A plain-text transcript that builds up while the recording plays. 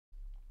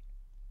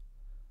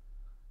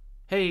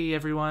Hey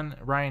everyone,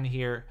 Ryan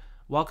here.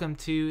 Welcome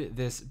to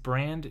this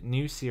brand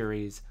new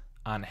series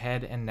on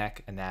head and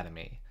neck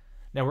anatomy.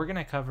 Now we're going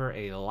to cover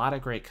a lot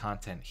of great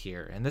content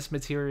here, and this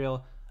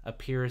material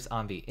appears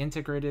on the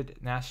Integrated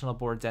National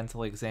Board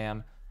Dental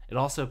Exam. It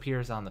also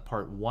appears on the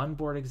Part 1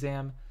 board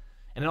exam,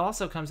 and it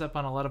also comes up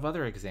on a lot of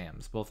other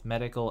exams, both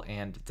medical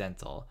and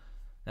dental.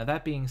 Now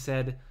that being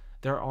said,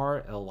 there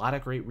are a lot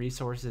of great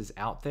resources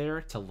out there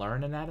to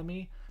learn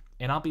anatomy,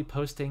 and I'll be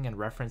posting and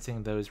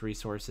referencing those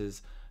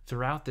resources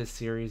throughout this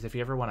series if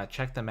you ever want to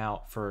check them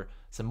out for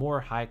some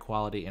more high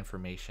quality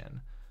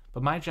information.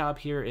 But my job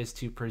here is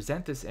to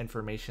present this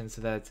information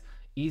so that it's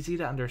easy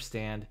to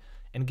understand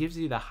and gives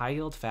you the high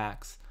yield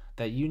facts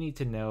that you need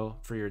to know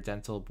for your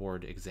dental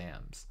board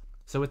exams.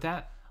 So with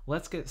that,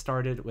 let's get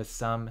started with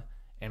some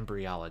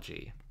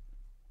embryology.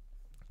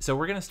 So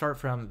we're going to start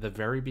from the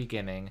very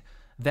beginning,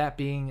 that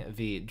being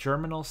the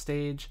germinal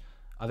stage,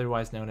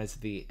 otherwise known as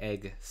the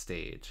egg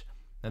stage.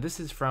 Now this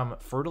is from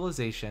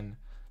fertilization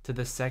to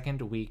the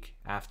second week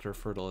after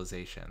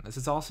fertilization. This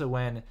is also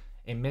when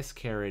a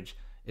miscarriage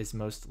is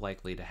most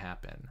likely to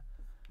happen.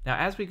 Now,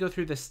 as we go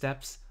through the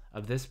steps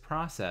of this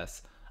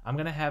process, I'm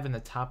going to have in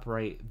the top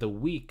right the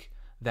week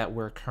that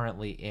we're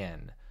currently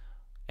in.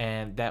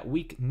 And that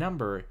week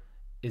number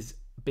is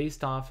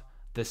based off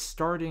the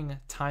starting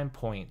time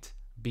point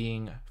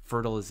being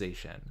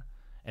fertilization.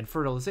 And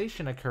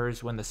fertilization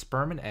occurs when the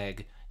sperm and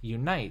egg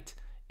unite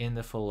in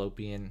the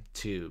fallopian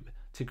tube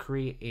to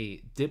create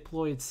a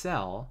diploid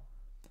cell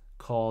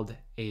called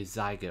a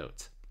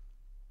zygote.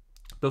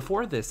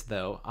 Before this,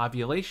 though,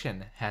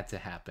 ovulation had to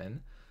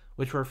happen,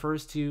 which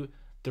refers to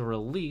the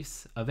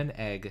release of an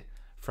egg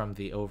from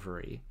the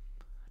ovary.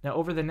 Now,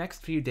 over the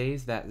next few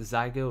days, that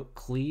zygote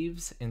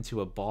cleaves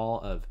into a ball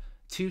of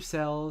 2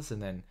 cells,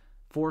 and then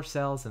 4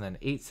 cells, and then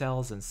 8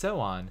 cells, and so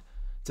on,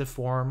 to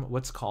form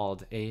what's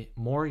called a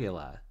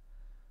morula.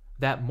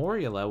 That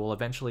morula will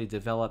eventually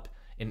develop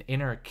an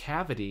inner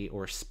cavity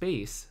or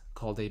space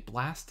called a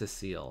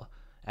blastocele,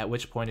 at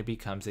which point it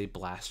becomes a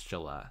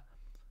blastula.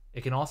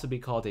 It can also be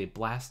called a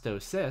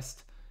blastocyst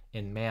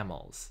in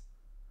mammals.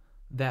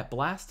 That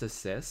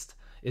blastocyst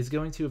is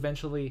going to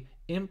eventually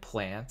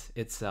implant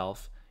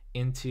itself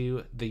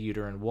into the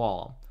uterine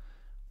wall.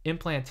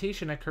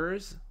 Implantation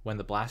occurs when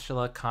the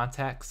blastula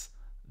contacts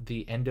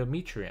the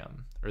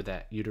endometrium, or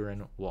that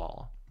uterine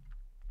wall.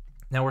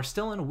 Now we're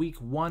still in week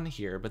 1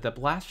 here, but the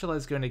blastula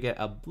is going to get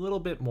a little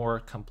bit more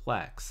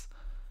complex.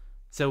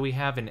 So we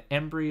have an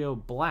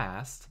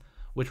embryoblast,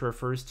 which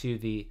refers to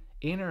the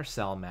inner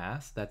cell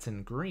mass that's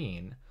in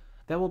green,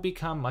 that will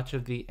become much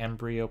of the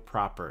embryo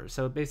proper.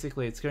 So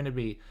basically it's going to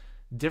be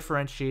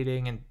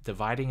differentiating and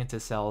dividing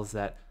into cells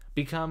that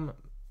become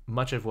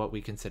much of what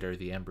we consider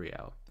the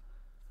embryo.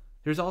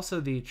 There's also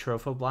the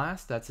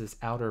trophoblast, that's this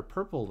outer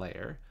purple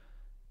layer,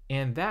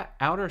 and that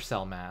outer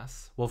cell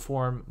mass will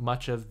form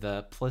much of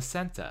the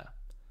placenta.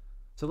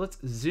 So let's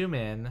zoom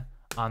in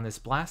on this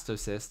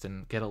blastocyst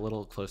and get a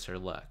little closer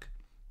look.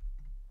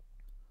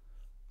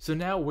 So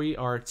now we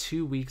are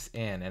 2 weeks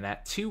in, and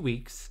at 2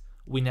 weeks,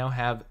 we now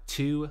have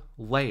 2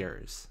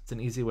 layers. It's an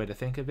easy way to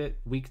think of it.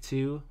 Week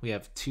 2, we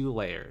have 2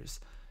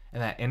 layers.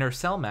 And that inner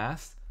cell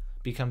mass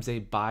becomes a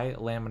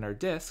bilaminar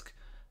disc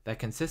that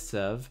consists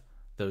of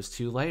those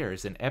 2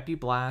 layers, an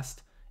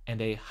epiblast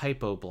and a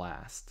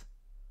hypoblast.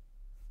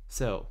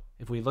 So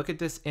if we look at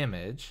this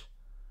image,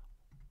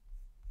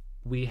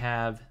 we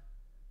have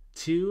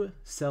 2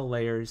 cell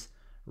layers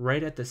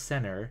right at the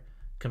center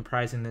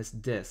comprising this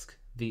disc.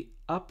 The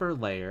upper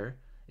layer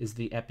is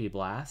the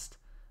epiblast.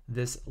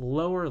 This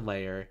lower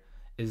layer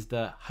is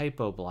the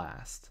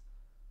hypoblast.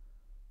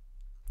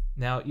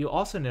 Now, you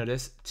also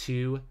notice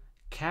 2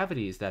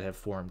 cavities that have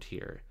formed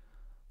here.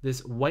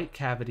 This white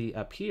cavity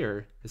up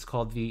here is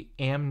called the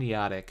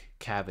amniotic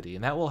cavity,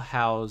 and that will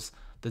house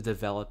the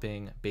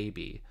developing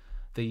baby.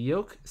 The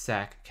yolk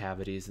sac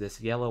cavity is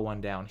this yellow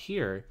one down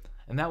here,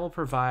 and that will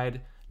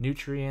provide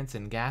nutrients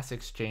and gas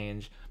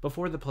exchange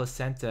before the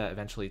placenta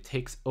eventually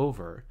takes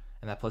over.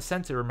 And that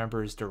placenta,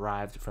 remember, is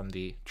derived from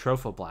the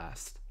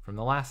trophoblast from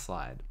the last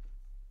slide.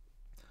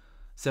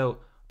 So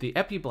the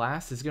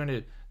epiblast is going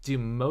to do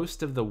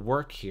most of the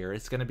work here.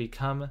 It's going to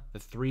become the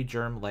 3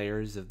 germ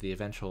layers of the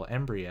eventual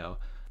embryo.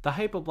 The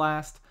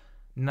hypoblast,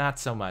 not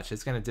so much.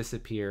 It's going to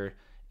disappear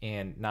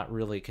and not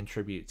really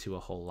contribute to a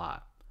whole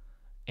lot.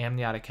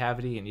 Amniotic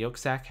cavity and yolk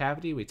sac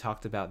cavity, we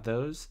talked about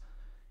those.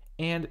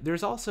 And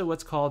there's also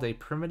what's called a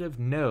primitive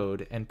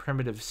node and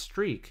primitive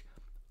streak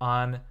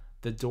on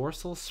the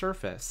dorsal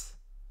surface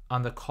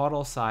on the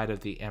caudal side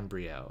of the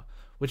embryo,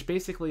 which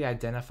basically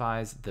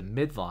identifies the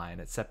midline.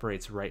 It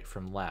separates right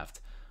from left.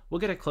 We'll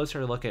get a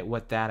closer look at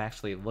what that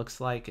actually looks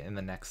like in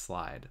the next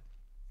slide.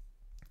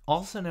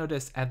 Also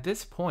notice at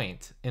this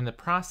point in the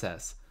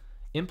process,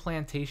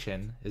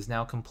 implantation is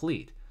now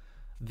complete.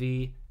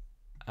 The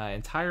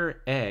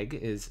entire egg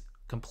is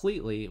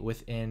completely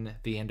within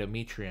the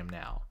endometrium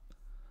now.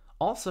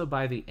 Also,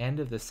 by the end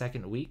of the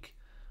second week,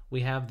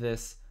 we have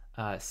this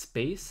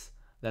space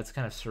that's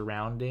kind of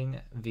surrounding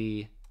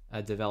the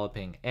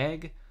developing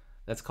egg.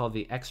 that's called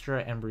the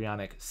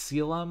extraembryonic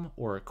coelom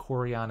or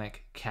chorionic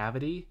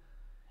cavity.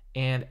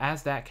 And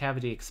as that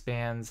cavity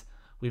expands,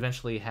 we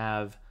eventually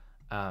have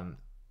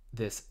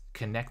this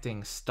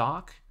connecting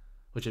stalk,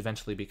 which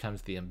eventually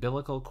becomes the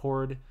umbilical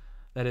cord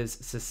that is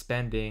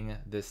suspending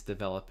this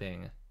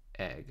developing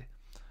egg.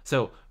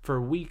 So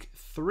for week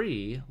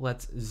 3,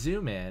 let's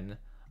zoom in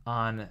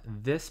on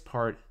this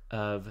part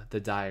of the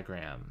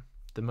diagram,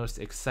 the most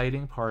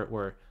exciting part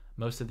where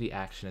most of the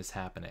action is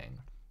happening.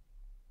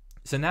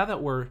 So now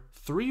that we're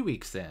 3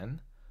 weeks in,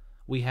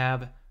 we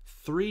have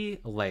 3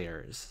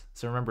 layers.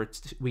 So remember,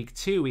 week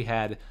 2 we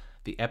had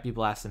the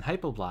epiblast and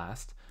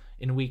hypoblast.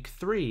 In week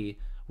 3,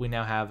 we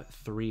now have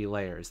 3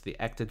 layers, the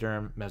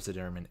ectoderm,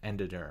 mesoderm, and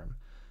endoderm.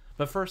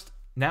 But first,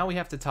 now we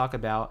have to talk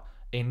about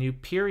a new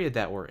period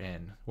that we're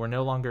in. We're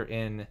no longer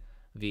in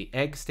the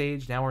egg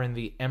stage, now we're in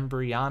the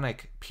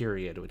embryonic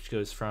period, which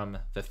goes from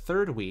the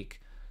 3rd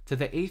week to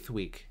the 8th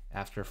week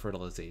after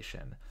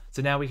fertilization.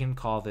 So now we can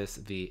call this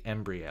the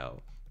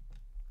embryo.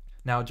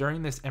 Now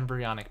during this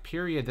embryonic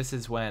period, this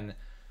is when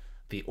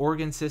the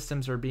organ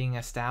systems are being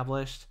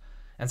established,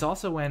 and it's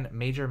also when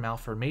major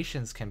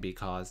malformations can be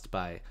caused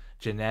by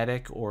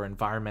genetic or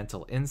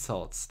environmental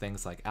insults,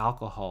 things like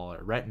alcohol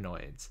or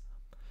retinoids.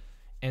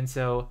 And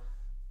so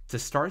to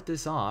start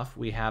this off,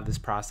 we have this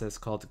process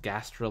called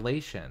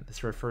gastrulation.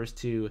 This refers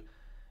to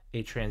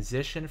a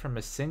transition from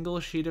a single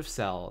sheet of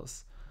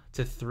cells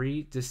to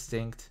 3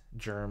 distinct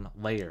germ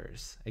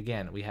layers.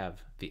 Again, we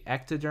have the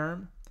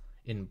ectoderm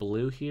in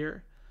blue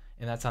here,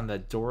 and that's on the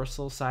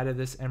dorsal side of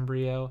this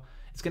embryo.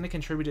 It's going to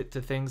contribute to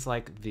things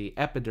like the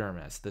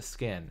epidermis, the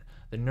skin,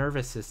 the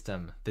nervous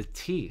system, the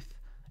teeth,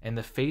 and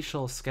the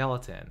facial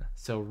skeleton.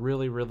 So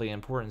really, really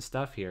important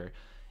stuff here.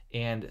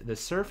 And the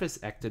surface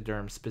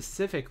ectoderm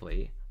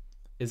specifically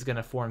is going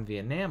to form the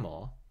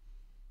enamel.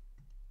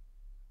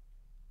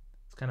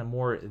 It's kind of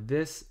more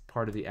this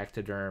part of the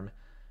ectoderm,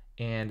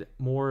 and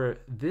more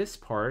this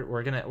part.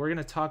 We're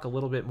gonna talk a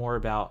little bit more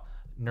about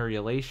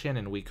neurulation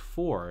in week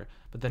 4,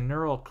 but the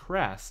neural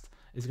crest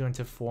is going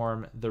to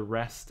form the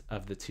rest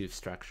of the tooth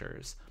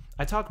structures.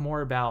 I talk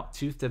more about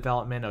tooth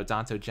development,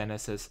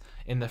 odontogenesis,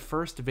 in the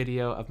first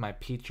video of my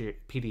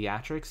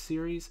pediatrics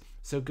series,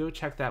 so go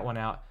check that one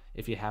out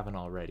if you haven't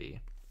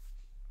already.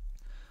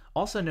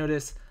 Also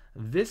notice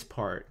this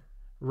part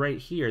right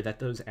here that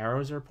those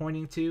arrows are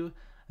pointing to,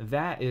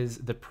 that is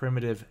the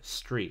primitive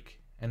streak.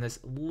 And this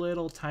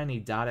little tiny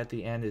dot at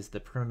the end is the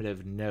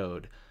primitive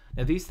node.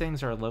 Now these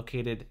things are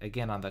located,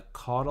 again, on the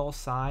caudal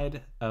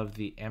side of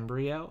the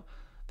embryo.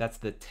 That's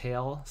the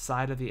tail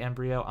side of the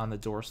embryo on the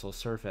dorsal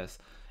surface.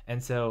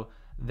 And so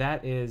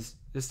that is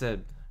just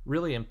a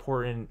really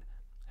important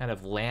kind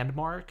of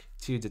landmark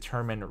to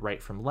determine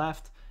right from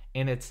left,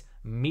 and it's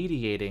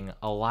mediating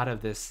a lot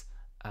of this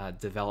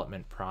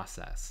development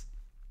process.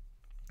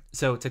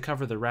 So to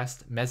cover the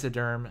rest,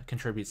 mesoderm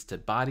contributes to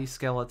body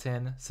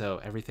skeleton, so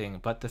everything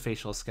but the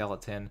facial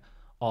skeleton,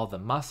 all the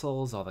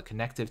muscles, all the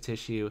connective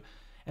tissue,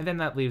 and then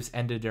that leaves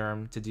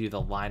endoderm to do the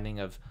lining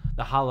of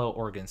the hollow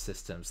organ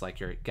systems, like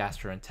your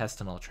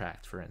gastrointestinal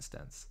tract, for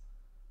instance.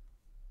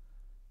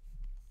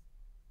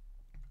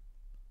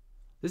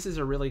 This is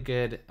a really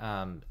good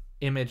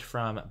image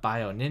from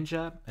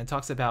BioNinja, and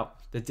talks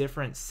about the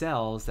different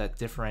cells that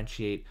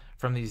differentiate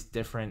from these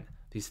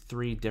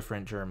 3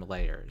 different germ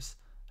layers.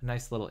 A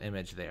nice little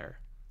image there.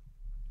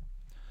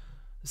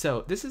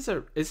 So this is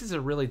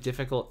a really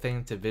difficult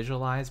thing to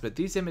visualize, but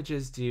these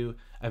images do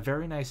a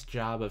very nice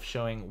job of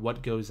showing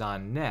what goes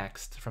on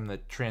next from the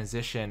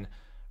transition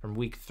from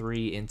week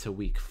 3 into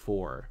week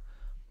 4.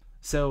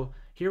 So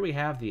here we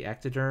have the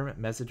ectoderm,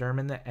 mesoderm,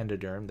 and the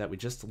endoderm that we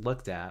just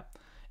looked at.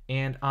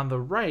 And on the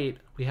right,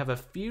 we have a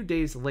few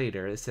days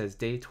later. It says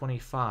day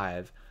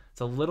 25.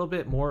 It's a little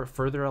bit more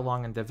further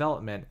along in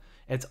development.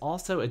 It's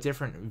also a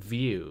different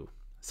view.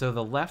 So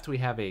the left, we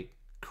have a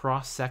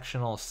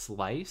cross-sectional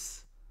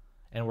slice,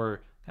 and we're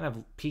kind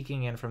of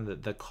peeking in from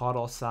the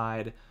caudal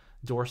side.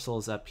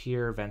 Dorsal's up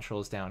here,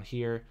 ventral's down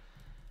here.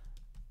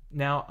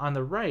 Now on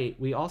the right,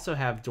 we also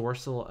have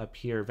dorsal up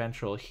here,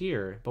 ventral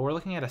here, but we're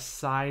looking at a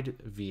side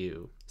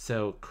view.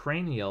 So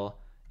cranial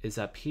is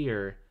up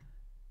here,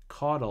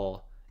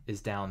 caudal is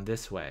down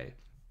this way.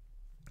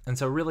 And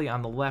so really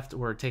on the left,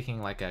 we're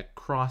taking like a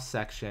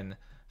cross-section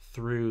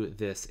through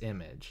this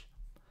image.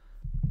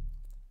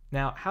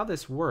 Now, how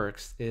this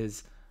works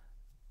is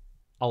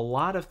a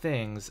lot of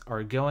things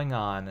are going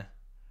on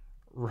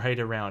right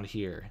around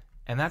here.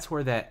 And that's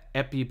where that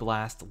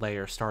epiblast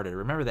layer started.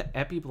 Remember that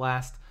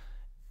epiblast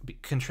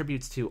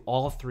contributes to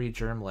all 3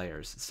 germ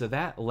layers. So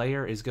that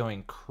layer is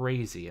going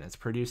crazy, and it's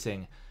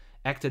producing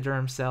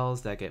ectoderm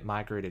cells that get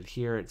migrated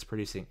here. It's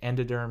producing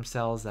endoderm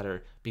cells that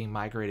are being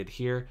migrated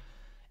here.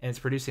 And it's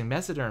producing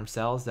mesoderm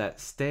cells that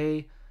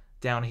stay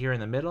down here in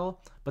the middle,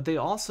 but they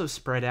also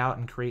spread out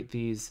and create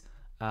these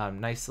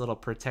nice little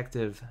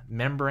protective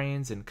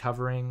membranes and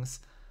coverings.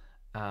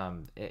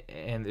 And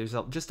there's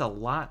just a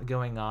lot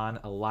going on,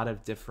 a lot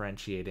of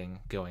differentiating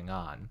going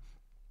on.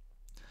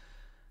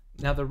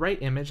 Now the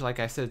right image, like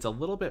I said, it's a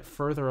little bit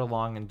further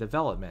along in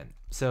development.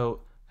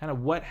 So kind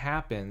of what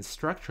happens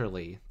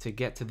structurally to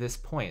get to this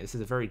point. This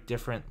is a very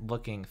different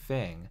looking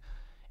thing.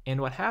 And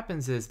what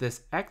happens is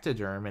this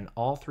ectoderm in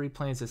all three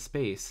planes of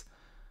space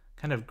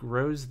kind of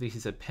grows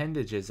these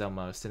appendages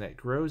almost, and it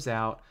grows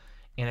out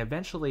and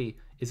eventually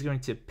is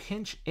going to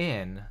pinch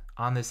in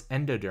on this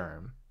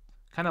endoderm,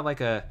 kind of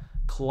like a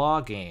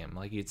claw game,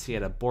 like you'd see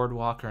at a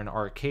boardwalk or an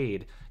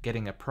arcade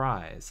getting a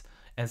prize.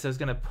 And so it's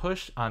going to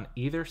push on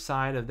either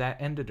side of that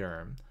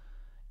endoderm,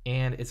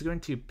 and it's going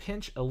to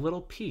pinch a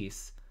little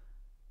piece,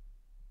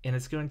 and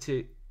it's going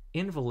to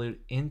involute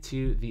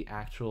into the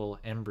actual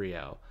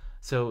embryo.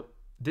 So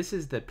this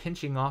is the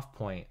pinching off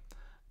point.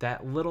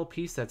 That little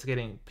piece that's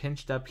getting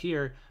pinched up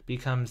here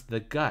becomes the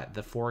gut,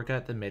 the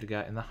foregut, the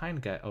midgut, and the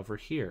hindgut over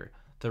here.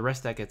 The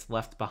rest that gets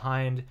left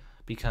behind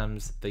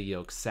becomes the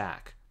yolk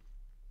sac.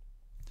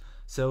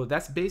 So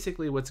that's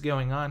basically what's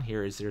going on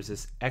here. Is there's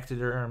this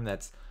ectoderm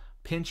that's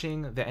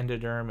pinching the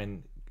endoderm,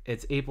 and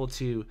it's able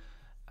to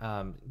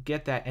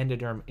get that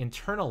endoderm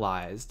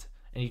internalized,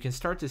 and you can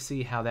start to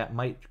see how that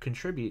might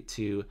contribute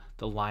to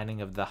the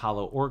lining of the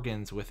hollow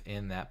organs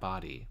within that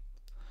body.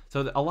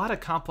 So a lot of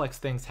complex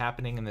things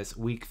happening in this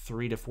week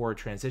 3 to 4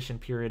 transition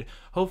period.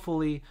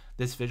 Hopefully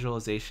this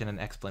visualization and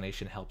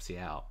explanation helps you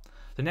out.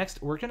 So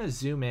next, we're going to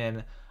zoom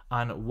in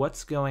on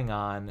what's going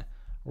on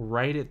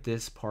right at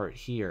this part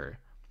here.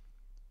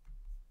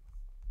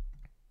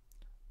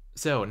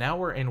 So now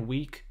we're in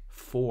week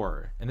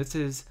 4, and this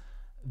is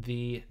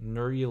the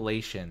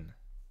neurulation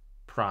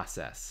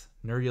process.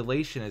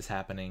 Neurulation is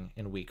happening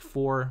in week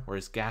 4,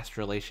 whereas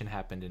gastrulation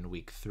happened in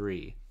week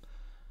 3.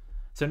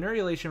 So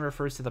neurulation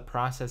refers to the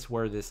process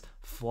where this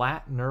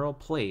flat neural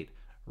plate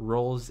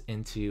rolls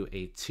into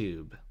a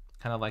tube,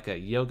 kind of like a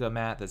yoga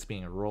mat that's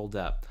being rolled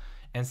up.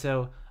 And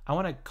so I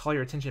want to call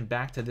your attention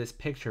back to this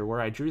picture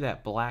where I drew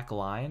that black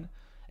line.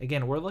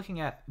 Again, we're looking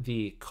at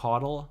the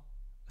caudal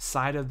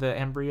side of the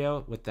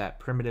embryo with that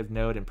primitive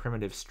node and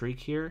primitive streak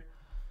here.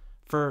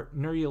 For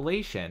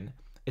neurulation,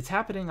 it's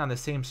happening on the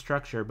same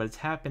structure, but it's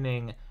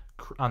happening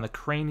on the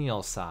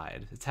cranial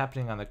side. It's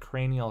happening on the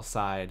cranial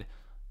side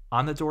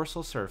on the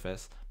dorsal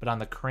surface, but on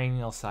the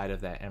cranial side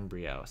of that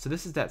embryo. So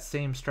this is that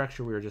same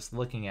structure we were just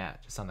looking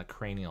at, just on the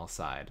cranial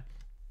side.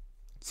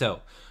 So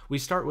we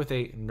start with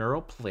a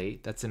neural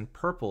plate that's in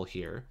purple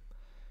here,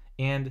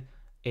 and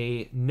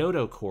a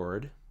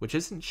notochord, which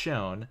isn't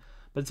shown,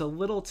 but it's a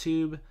little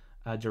tube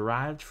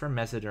derived from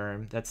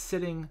mesoderm that's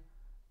sitting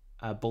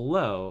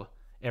below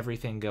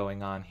everything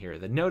going on here.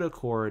 The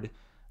notochord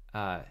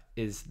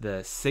is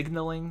the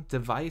signaling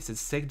device. It's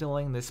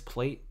signaling this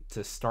plate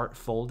to start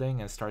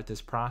folding and start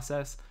this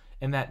process.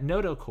 And that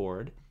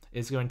notochord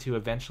is going to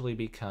eventually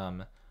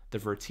become the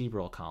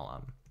vertebral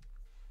column.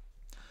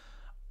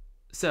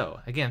 So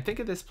again, think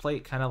of this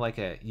plate kind of like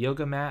a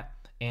yoga mat,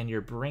 and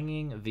you're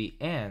bringing the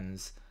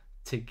ends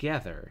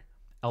together,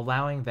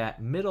 allowing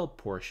that middle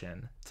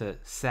portion to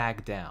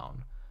sag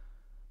down.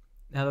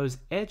 Now those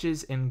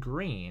edges in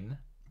green,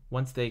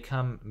 once they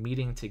come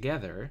meeting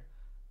together,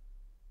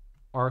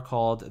 are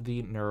called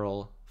the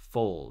neural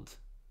fold.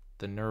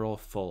 The neural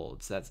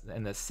folds.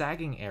 And the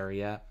sagging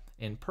area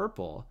in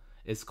purple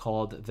is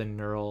called the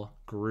neural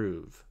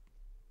groove.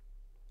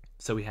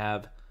 So we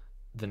have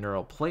the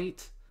neural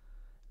plate,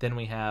 then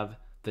we have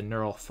the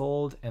neural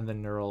fold and the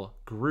neural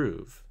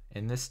groove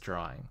in this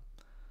drawing.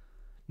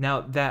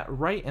 Now that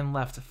right and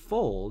left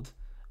fold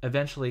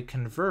eventually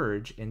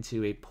converge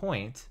into a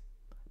point,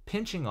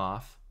 pinching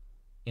off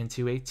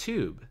into a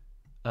tube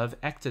of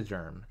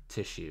ectoderm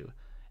tissue,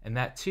 and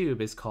that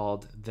tube is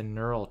called the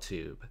neural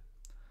tube.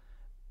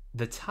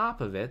 The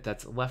top of it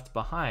that's left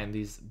behind,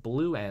 these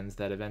blue ends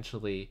that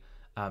eventually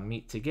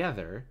meet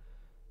together,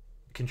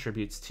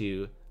 contributes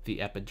to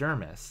the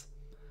epidermis.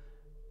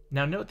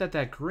 Now note that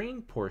that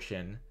green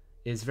portion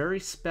is very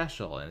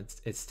special, and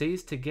it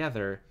stays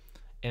together,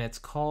 and it's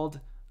called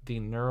the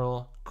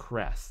neural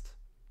crest.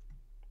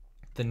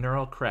 The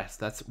neural crest,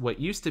 that's what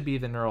used to be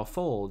the neural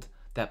fold,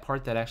 that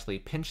part that actually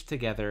pinched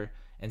together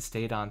and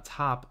stayed on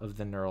top of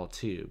the neural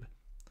tube.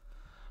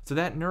 So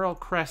that neural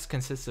crest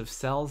consists of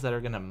cells that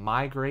are going to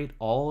migrate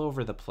all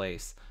over the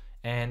place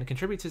and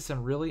contribute to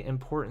some really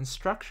important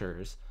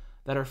structures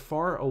that are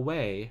far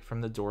away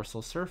from the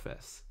dorsal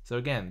surface. So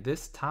again,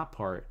 this top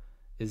part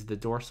is the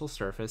dorsal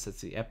surface, it's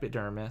the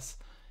epidermis,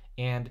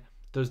 and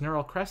those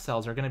neural crest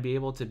cells are going to be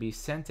able to be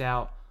sent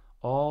out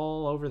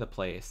all over the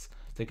place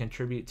to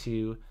contribute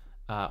to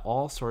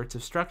all sorts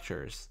of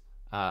structures.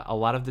 A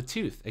lot of the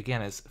tooth,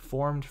 again, is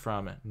formed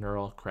from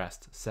neural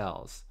crest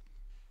cells.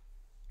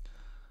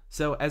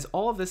 So as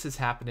all of this is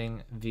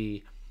happening,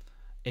 the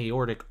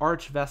aortic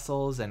arch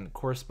vessels and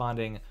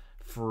corresponding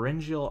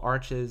pharyngeal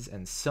arches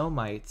and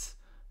somites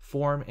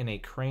form in a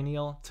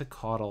cranial to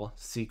caudal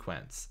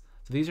sequence.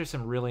 So these are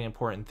some really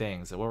important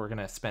things that what we're going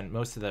to spend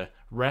most of the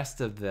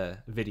rest of the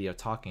video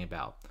talking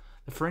about.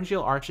 The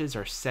pharyngeal arches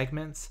are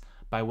segments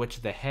by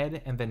which the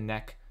head and the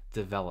neck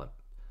develop.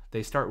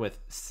 We start with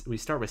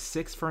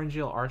 6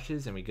 pharyngeal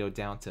arches and we go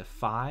down to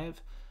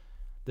 5.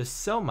 The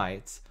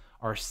somites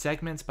are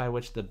segments by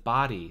which the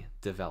body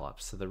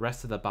develops, so the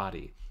rest of the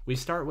body. We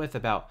start with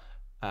about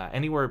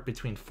anywhere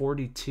between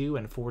 42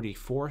 and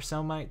 44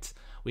 somites,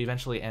 we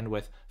eventually end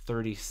with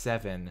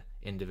 37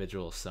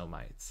 individual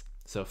somites.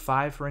 So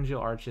 5 pharyngeal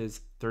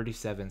arches,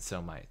 37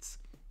 somites.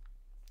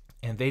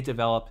 And they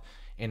develop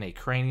in a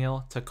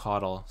cranial to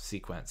caudal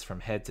sequence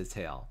from head to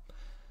tail.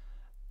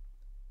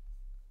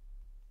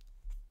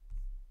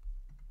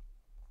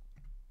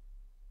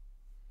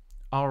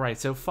 All right,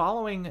 so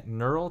following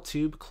neural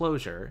tube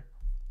closure,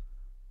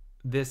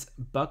 this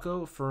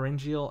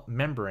buccopharyngeal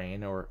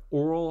membrane or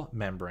oral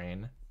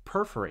membrane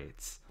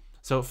perforates.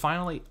 So it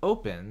finally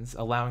opens,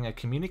 allowing a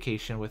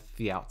communication with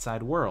the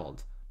outside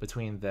world,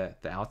 between the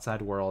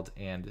outside world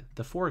and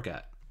the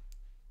foregut.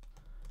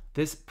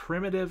 This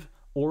primitive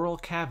oral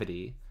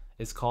cavity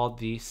is called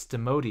the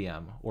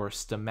stomodium or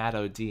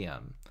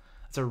stomatodeum.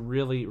 It's a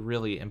really,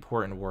 really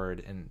important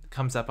word and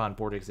comes up on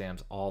board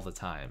exams all the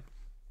time.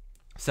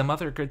 Some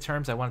other good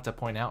terms I wanted to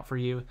point out for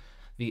you: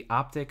 the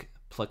optic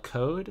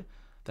placode,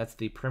 that's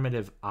the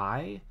primitive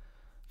eye.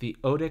 The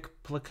otic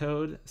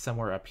placode,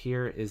 somewhere up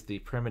here, is the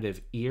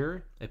primitive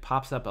ear. It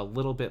pops up a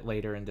little bit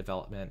later in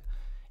development.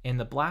 And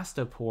the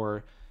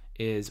blastopore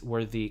is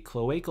where the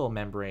cloacal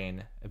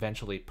membrane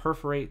eventually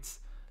perforates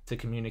to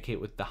communicate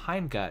with the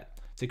hindgut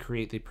to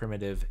create the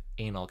primitive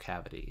anal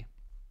cavity.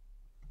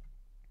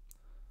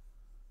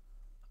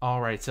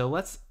 All right, so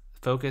let's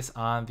focus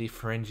on the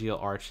pharyngeal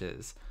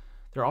arches.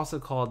 They're also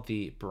called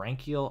the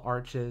branchial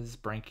arches,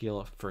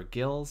 branchial for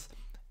gills,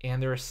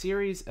 and they're a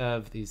series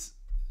of these,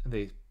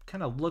 they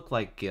kind of look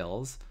like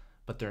gills,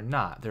 but they're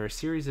not. They're a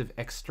series of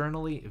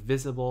externally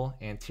visible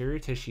anterior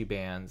tissue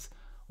bands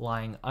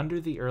lying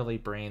under the early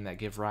brain that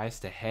give rise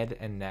to head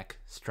and neck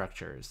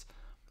structures.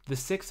 The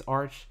sixth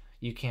arch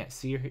you can't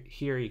see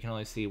here. You can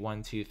only see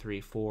 1, 2, 3,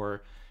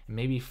 4, and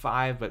maybe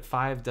 5, but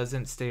 5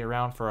 doesn't stay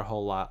around for a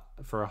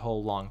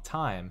whole long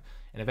time.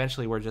 And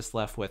eventually we're just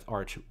left with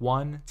arch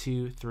 1,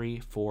 2, 3,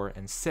 4,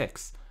 and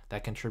 6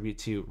 that contribute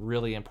to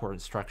really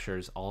important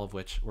structures, all of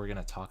which we're going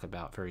to talk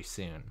about very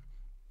soon.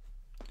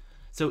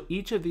 So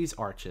each of these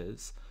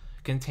arches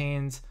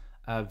contains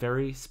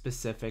very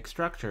specific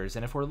structures.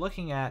 And if we're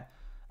looking at,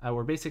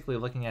 we're basically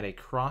looking at a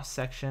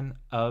cross-section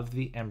of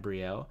the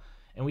embryo,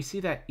 and we see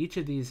that each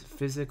of these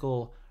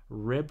physical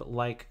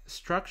rib-like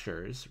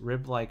structures,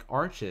 rib-like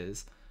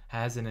arches,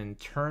 has an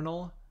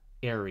internal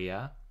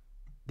area,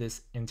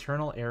 this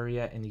internal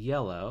area in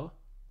yellow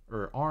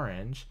or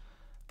orange,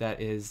 that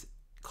is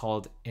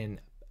called in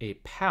a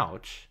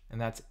pouch,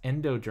 and that's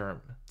endoderm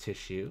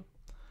tissue.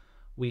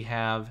 We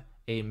have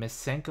a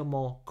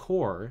mesenchymal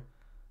core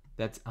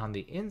that's on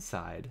the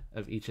inside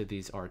of each of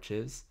these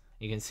arches.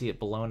 You can see it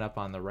blown up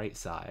on the right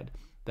side.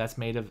 That's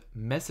made of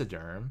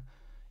mesoderm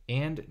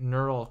and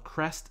neural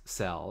crest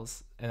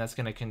cells, and that's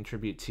going to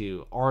contribute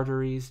to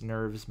arteries,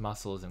 nerves,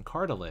 muscles, and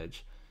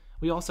cartilage.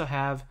 We also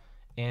have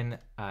an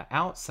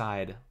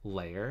outside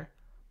layer.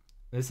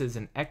 This is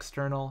an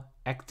external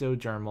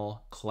ectodermal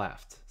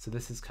cleft. So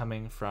this is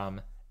coming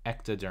from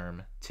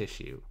ectoderm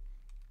tissue.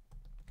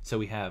 So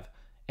we have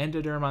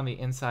endoderm on the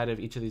inside of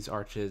each of these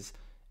arches,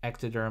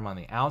 ectoderm on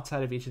the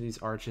outside of each of these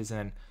arches,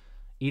 and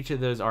each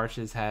of those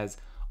arches has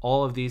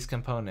all of these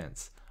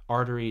components: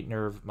 artery,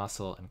 nerve,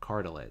 muscle, and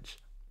cartilage.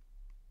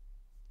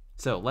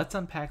 So let's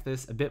unpack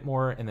this a bit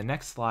more in the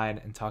next slide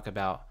and talk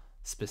about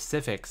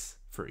specifics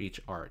for each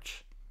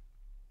arch.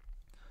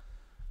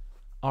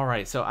 All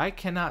right, so I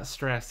cannot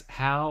stress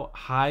how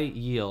high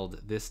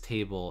yield this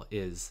table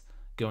is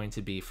going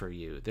to be for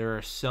you. There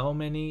are so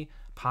many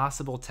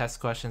possible test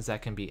questions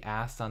that can be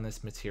asked on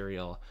this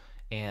material,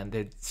 and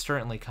they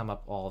certainly come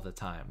up all the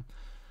time.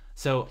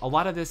 So a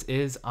lot of this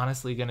is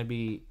honestly going to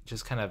be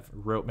just kind of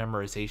rote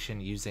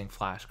memorization using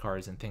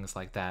flashcards and things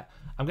like that.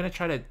 I'm going to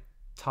try to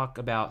talk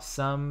about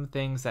some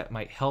things that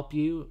might help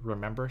you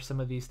remember some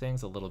of these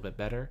things a little bit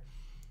better.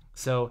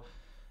 So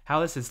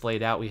how this is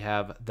laid out, we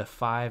have the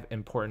 5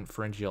 important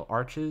pharyngeal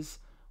arches,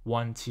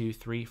 1, 2,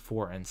 3,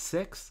 4, and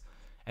 6.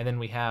 And then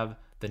we have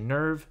the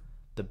nerve,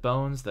 the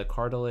bones, the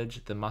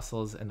cartilage, the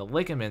muscles, and the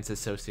ligaments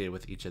associated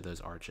with each of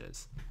those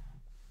arches.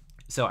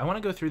 So I want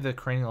to go through the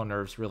cranial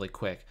nerves really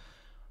quick.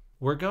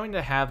 We're going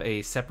to have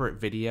a separate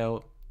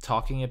video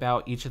talking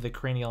about each of the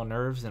cranial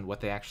nerves and what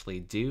they actually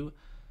do.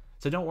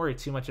 So don't worry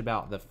too much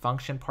about the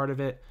function part of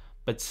it,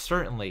 but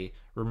certainly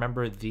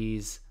remember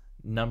these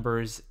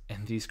numbers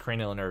and these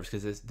cranial nerves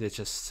because it's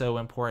just so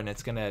important.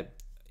 It's going to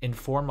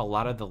inform a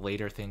lot of the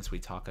later things we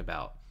talk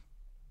about.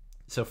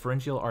 So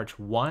pharyngeal arch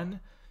 1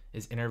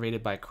 is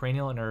innervated by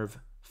cranial nerve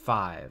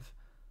 5.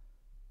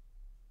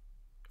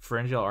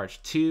 Pharyngeal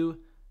arch 2,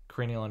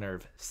 cranial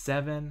nerve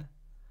 7.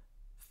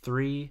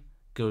 3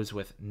 goes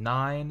with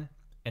 9,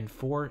 and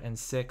 4 and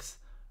 6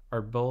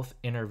 are both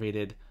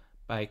innervated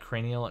by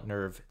cranial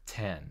nerve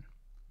 10.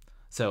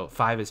 So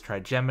 5 is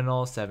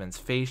trigeminal, 7 is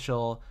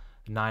facial,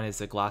 9 is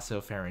the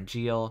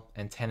glossopharyngeal,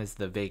 and 10 is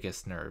the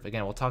vagus nerve.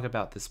 Again, we'll talk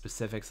about the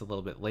specifics a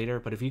little bit later,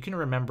 but if you can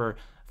remember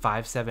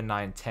 5, 7,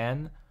 9,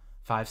 10,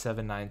 5,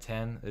 7, 9,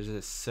 10, this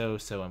is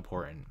so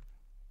important.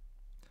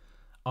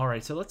 All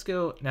right, so let's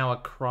go now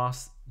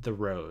across the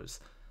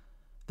rows.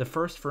 The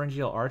first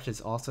pharyngeal arch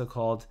is also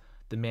called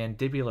the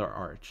mandibular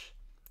arch.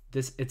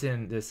 It's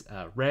in this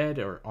red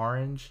or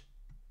orange.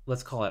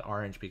 Let's call it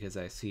orange because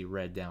I see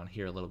red down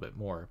here a little bit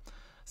more.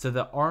 So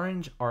the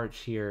orange arch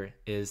here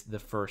is the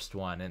first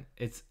one, and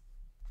it's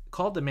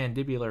called the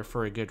mandibular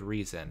for a good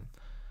reason.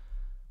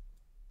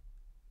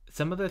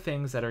 Some of the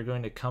things that are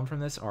going to come from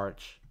this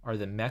arch are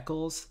the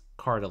Meckel's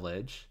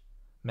cartilage,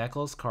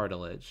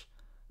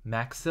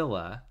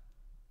 maxilla,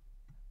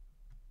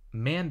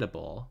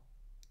 mandible,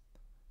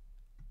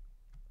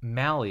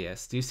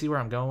 malleus. Do you see where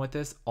I'm going with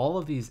this? All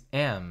of these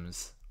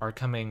M's are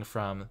coming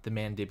from the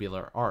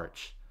mandibular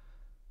arch.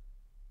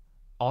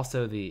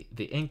 Also, the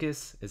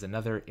incus is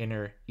another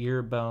inner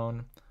ear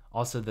bone.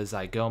 Also, the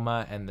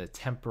zygoma and the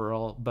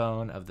temporal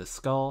bone of the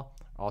skull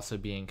also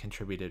being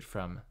contributed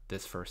from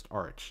this first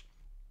arch.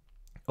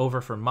 Over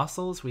for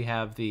muscles, we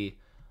have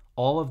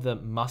all of the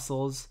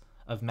muscles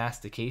of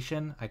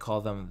mastication. I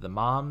call them the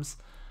MOMs.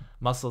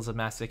 Muscles of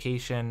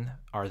mastication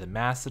are the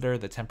masseter,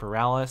 the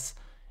temporalis,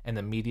 and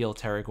the medial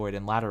pterygoid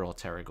and lateral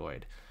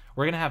pterygoid.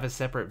 We're going to have a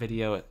separate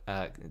video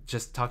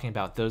just talking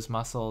about those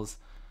muscles,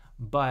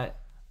 but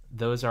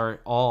those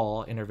are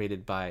all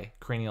innervated by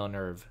cranial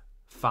nerve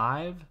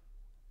 5,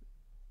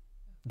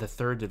 the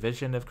third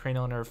division of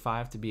cranial nerve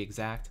 5 to be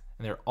exact,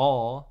 and they're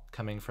all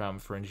coming from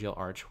pharyngeal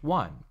arch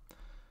 1.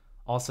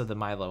 Also, the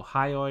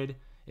mylohyoid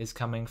is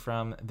coming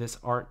from this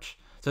arch.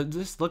 So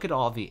just look at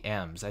all the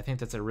M's. I think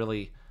that's a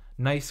really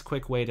nice,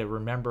 quick way to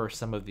remember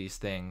some of these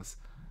things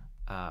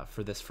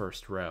for this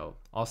first row.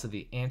 Also,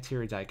 the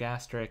anterior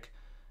digastric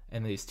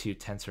and these two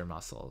tensor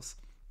muscles.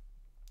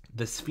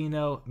 The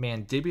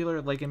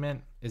sphenomandibular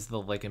ligament is the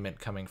ligament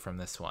coming from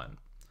this one.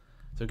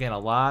 So again, a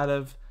lot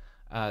of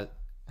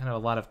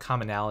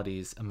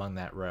commonalities among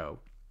that row.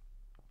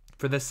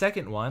 For the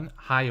second one,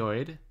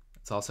 hyoid,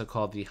 it's also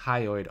called the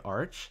hyoid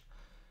arch.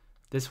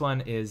 This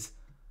one is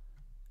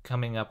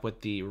coming up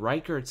with the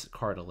Reichert's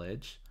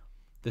cartilage,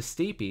 the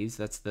stapes,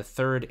 that's the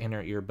third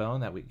inner ear bone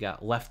that we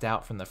got left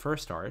out from the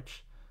first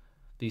arch,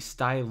 the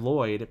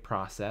styloid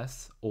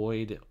process,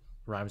 oid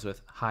rhymes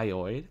with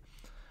hyoid,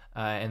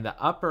 and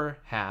the upper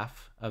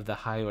half of the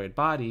hyoid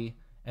body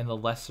and the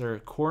lesser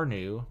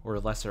cornu or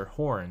lesser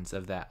horns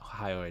of that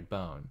hyoid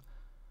bone.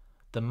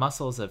 The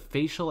muscles of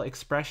facial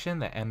expression,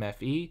 the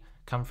MFE,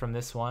 come from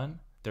this one.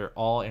 They're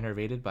all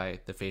innervated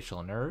by the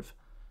facial nerve.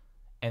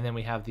 And then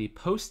we have the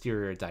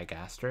posterior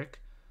digastric.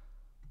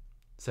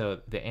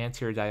 So the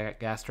anterior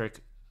digastric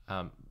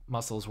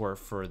muscles were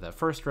for the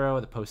first row,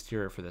 the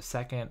posterior for the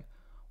second.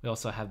 We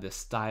also have the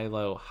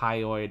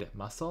stylohyoid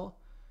muscle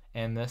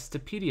and the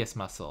stapedius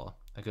muscle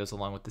that goes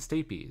along with the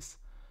stapes.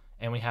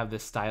 And we have the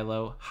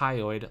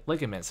stylohyoid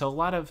ligament. So a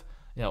lot of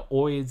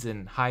oids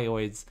and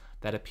hyoids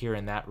that appear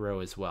in that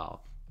row as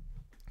well.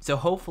 So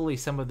hopefully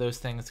some of those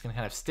things can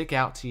kind of stick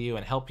out to you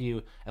and help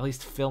you at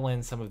least fill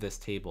in some of this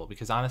table,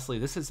 because honestly,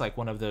 this is like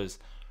one of those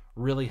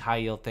really high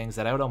yield things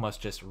that I would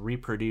almost just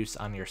reproduce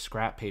on your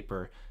scrap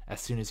paper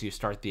as soon as you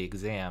start the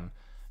exam,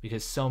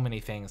 because so many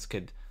things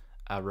could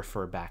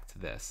refer back to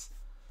this.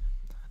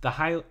 The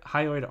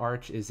hyoid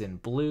arch is in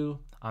blue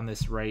on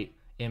this right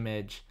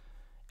image,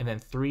 and then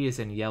 3 is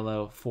in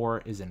yellow,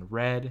 4 is in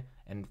red,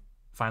 and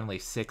finally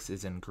 6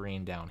 is in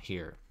green down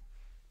here.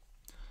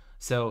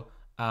 So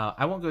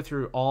I won't go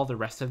through all the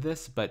rest of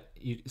this, but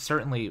you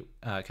certainly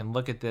can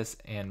look at this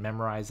and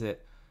memorize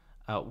it.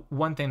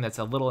 One thing that's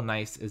a little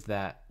nice is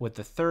that with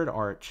the third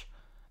arch,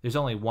 there's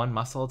only one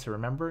muscle to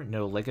remember,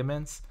 no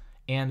ligaments,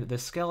 and the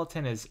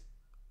skeleton is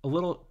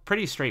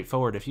pretty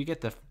straightforward. If you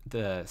get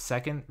the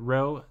second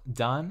row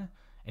done,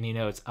 and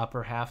it's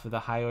upper half of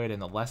the hyoid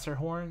and the lesser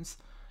horns,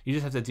 you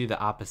just have to do the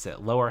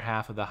opposite, lower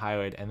half of the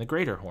hyoid and the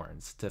greater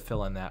horns to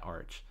fill in that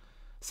arch.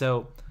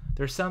 So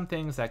there's some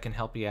things that can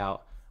help you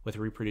out with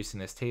reproducing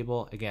this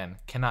table. Again,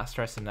 cannot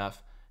stress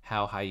enough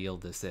how high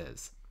yield this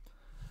is.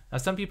 Now,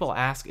 some people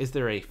ask, is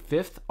there a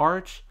fifth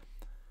arch?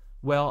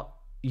 Well,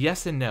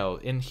 yes and no.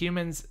 In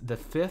humans, the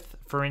fifth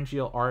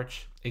pharyngeal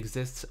arch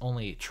exists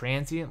only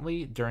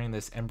transiently during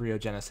this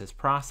embryogenesis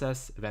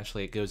process.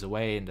 Eventually it goes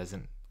away and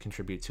doesn't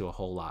contribute to a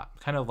whole lot,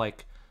 kind of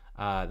like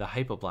the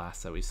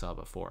hypoblasts that we saw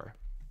before.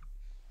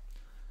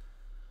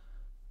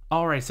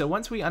 All right, so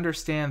once we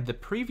understand the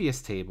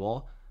previous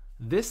table,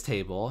 this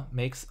table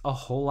makes a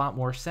whole lot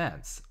more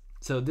sense.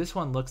 So this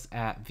one looks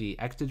at the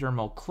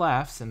ectodermal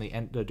clefts and the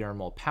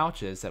endodermal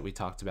pouches that we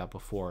talked about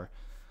before.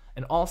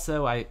 And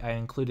also I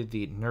included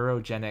the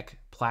neurogenic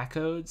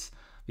placodes.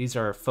 These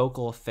are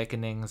focal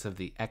thickenings of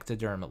the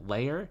ectoderm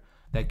layer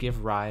that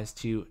give rise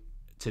to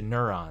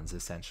neurons,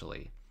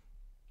 essentially.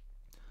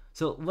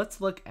 So let's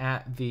look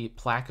at the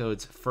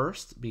placodes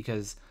first,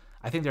 because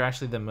I think they're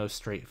actually the most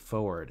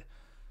straightforward.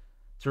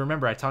 So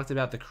remember, I talked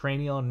about the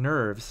cranial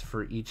nerves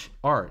for each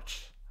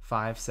arch,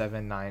 5,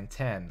 7, 9,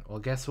 10. Well,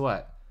 guess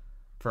what?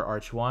 For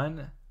arch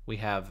 1, we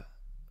have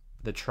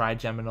the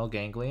trigeminal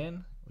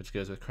ganglion, which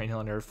goes with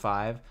cranial nerve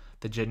 5.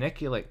 The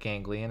geniculate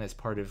ganglion is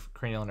part of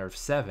cranial nerve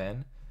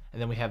 7.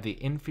 And then we have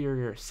the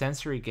inferior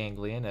sensory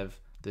ganglion of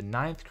the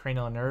 9th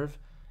cranial nerve,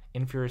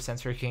 inferior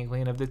sensory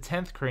ganglion of the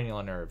 10th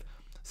cranial nerve.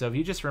 So if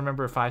you just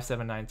remember 5,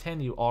 7, 9, 10,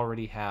 you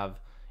already have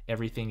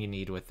everything you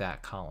need with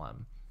that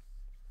column.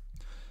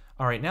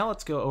 All right, now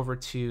let's go over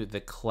to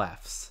the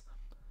clefts.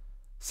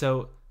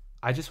 So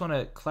I just want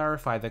to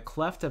clarify, the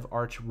cleft of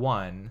arch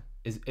 1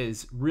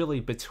 is really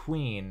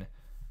between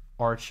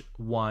arch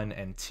 1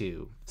 and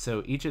 2.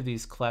 So each of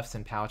these clefts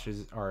and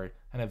pouches are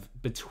kind of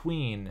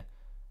between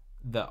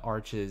the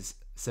arches.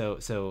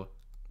 So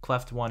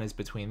cleft 1 is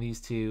between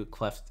these two,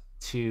 cleft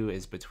 2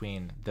 is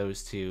between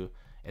those two,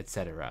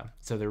 etc.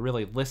 So they're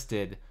really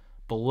listed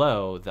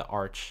below the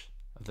arch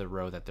of the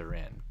row that they're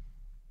in.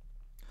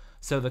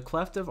 So the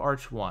cleft of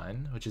arch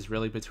 1, which is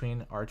really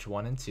between arch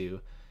 1 and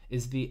 2,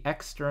 is the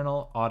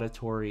external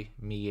auditory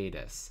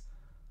meatus.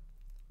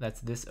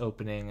 That's this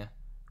opening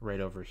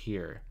right over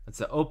here. That's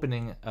the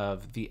opening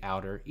of the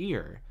outer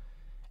ear.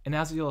 And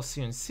as you'll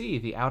soon see,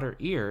 the outer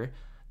ear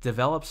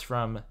develops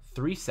from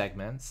 3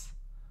 segments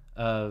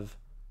of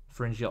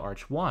pharyngeal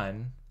arch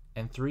 1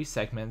 and 3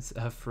 segments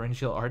of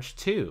pharyngeal arch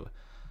 2.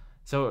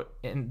 So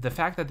the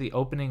fact that the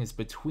opening is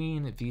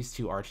between these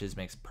 2 arches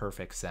makes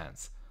perfect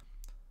sense.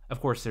 Of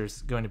course,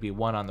 there's going to be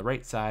one on the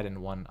right side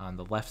and one on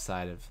the left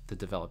side of the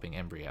developing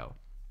embryo.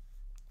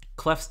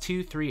 Clefts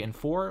 2, 3, and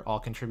 4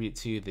 all contribute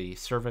to the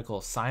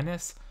cervical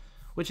sinus,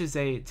 which is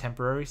a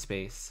temporary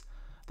space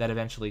that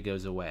eventually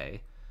goes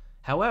away.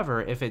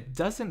 However, if it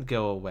doesn't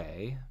go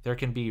away, there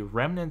can be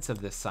remnants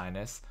of this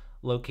sinus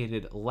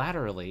located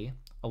laterally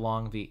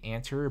along the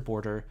anterior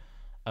border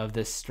of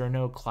the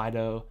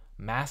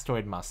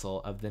sternocleidomastoid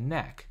muscle of the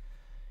neck.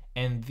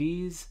 And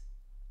these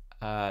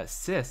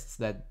cysts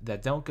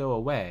that don't go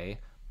away,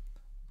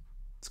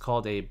 it's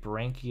called a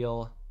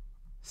branchial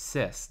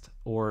cyst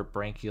or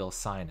branchial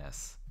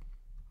sinus.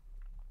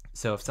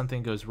 So if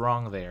something goes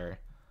wrong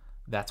there,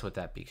 that's what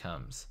that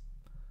becomes.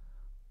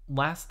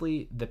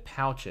 Lastly, the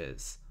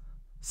pouches.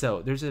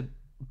 So there's a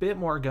bit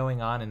more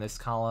going on in this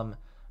column,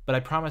 but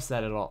I promise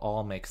that it'll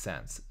all make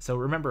sense. So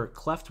remember,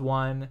 cleft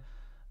 1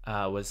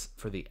 was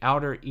for the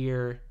outer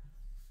ear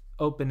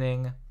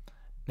opening.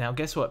 Now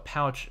guess what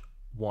pouch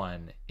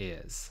 1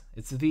 is?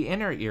 It's the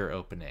inner ear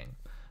opening.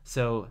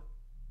 So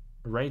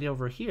right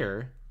over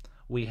here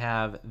we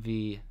have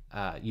the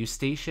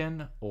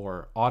eustachian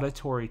or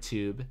auditory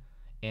tube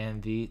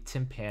and the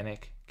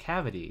tympanic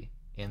cavity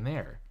in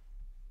there.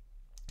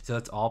 So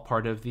that's all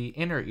part of the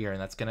inner ear,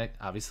 and that's going to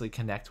obviously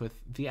connect with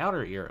the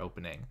outer ear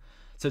opening.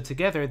 So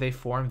together they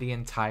form the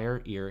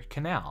entire ear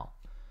canal.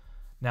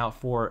 Now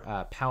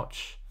for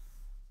pouch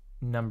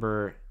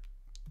number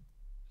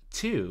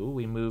 2,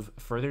 we move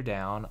further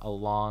down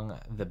along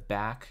the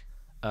back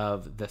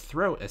of the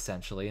throat,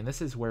 essentially, and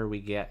this is where we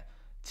get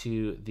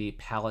to the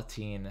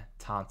palatine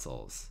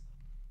tonsils.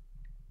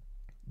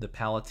 The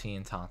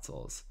palatine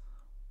tonsils.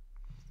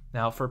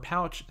 Now for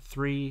pouch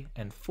 3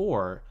 and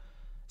 4,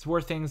 it's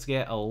where things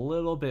get a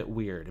little bit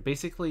weird.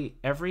 Basically,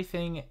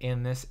 everything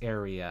in this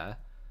area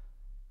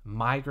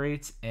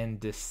migrates and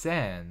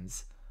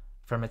descends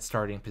from its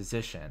starting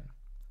position.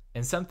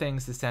 And some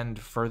things descend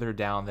further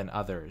down than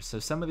others. So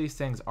some of these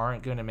things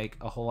aren't going to make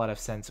a whole lot of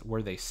sense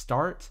where they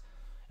start.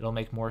 It'll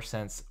make more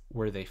sense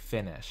where they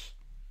finish.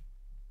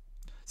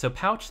 So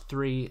pouch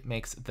 3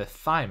 makes the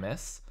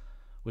thymus,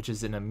 which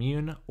is an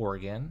immune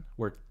organ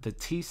where the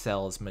T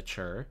cells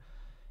mature.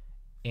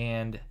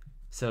 And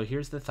so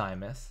here's the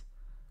thymus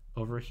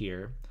over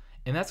here.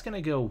 And that's going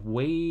to go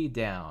way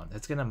down.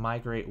 That's going to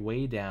migrate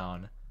way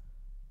down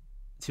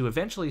to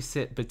eventually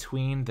sit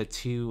between the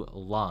 2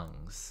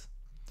 lungs.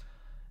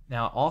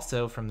 Now,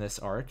 also from this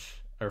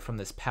arch, or from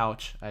this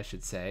pouch, I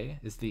should say,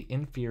 is the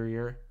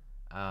inferior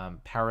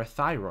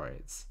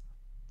parathyroids.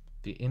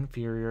 The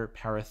inferior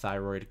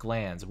parathyroid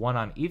glands, one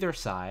on either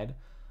side,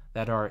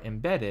 that are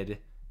embedded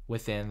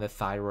within the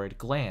thyroid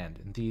gland.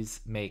 And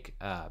these make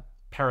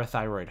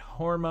parathyroid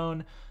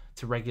hormone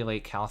to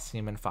regulate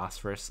calcium and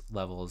phosphorus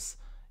levels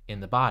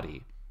in the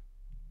body.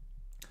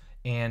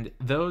 And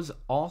those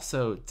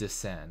also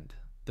descend.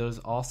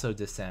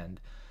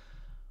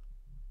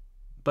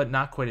 But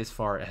not quite as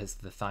far as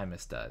the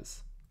thymus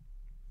does.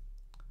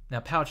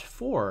 Now, pouch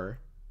 4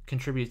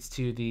 contributes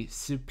to the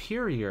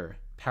superior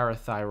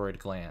parathyroid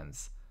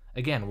glands.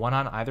 Again, one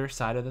on either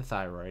side of the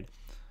thyroid.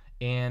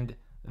 And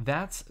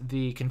that's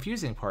the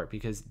confusing part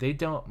because they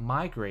don't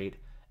migrate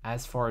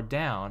as far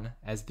down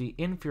as the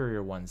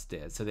inferior ones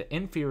did. So the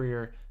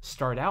inferior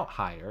start out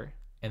higher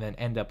and then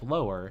end up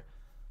lower.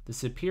 The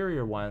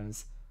superior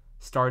ones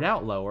start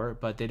out lower,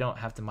 but they don't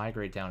have to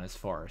migrate down as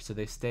far. So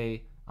they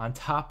stay on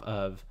top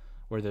of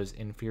where those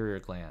inferior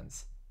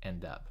glands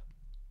end up.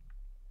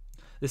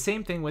 The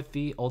same thing with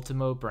the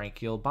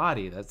ultimobranchial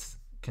body. That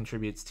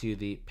contributes to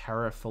the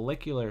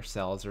parafollicular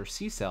cells or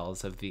C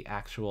cells of the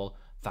actual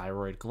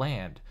thyroid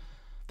gland.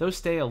 Those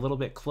stay a little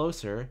bit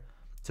closer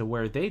to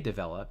where they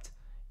developed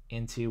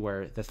into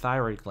where the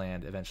thyroid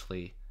gland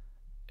eventually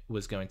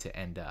was going to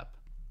end up.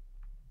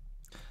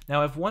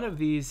 Now, if one of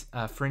these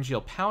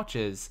pharyngeal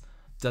pouches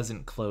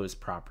doesn't close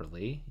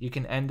properly, you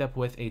can end up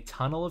with a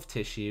tunnel of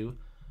tissue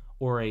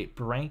or a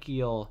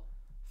branchial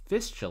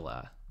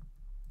fistula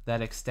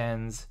that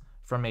extends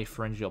from a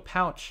pharyngeal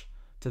pouch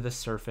to the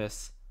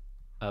surface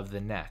of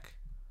the neck.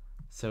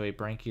 So a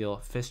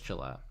branchial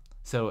fistula.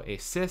 So a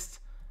cyst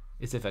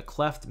is if a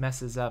cleft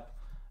messes up,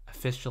 A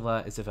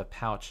fistula is if a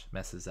pouch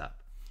messes up.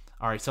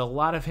 All right, so a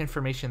lot of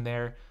information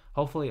there.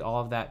 Hopefully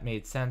all of that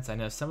made sense. I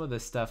know some of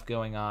this stuff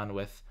going on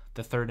with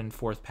the third and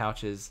fourth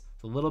pouches is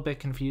a little bit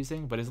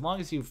confusing, but as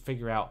long as you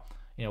figure out,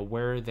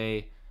 where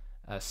they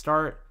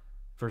start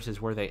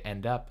versus where they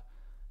end up,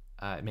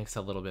 it makes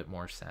a little bit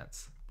more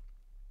sense.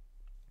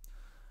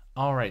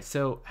 All right,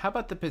 so how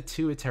about the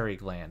pituitary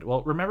gland?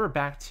 Well, remember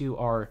back to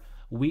our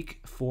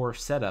week 4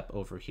 setup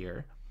over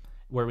here,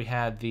 where we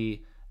had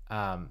the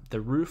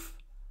roof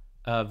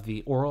of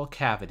the oral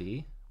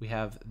cavity. We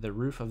have the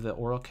roof of the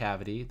oral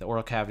cavity. The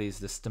oral cavity is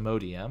the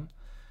stomodium,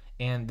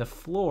 and the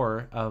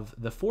floor of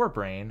the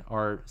forebrain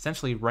are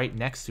essentially right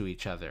next to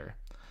each other.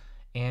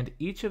 And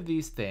each of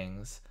these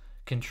things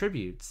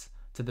contributes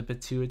to the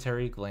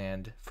pituitary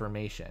gland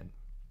formation.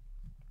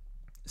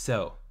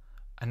 So,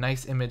 a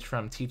nice image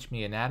from Teach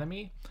Me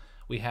Anatomy.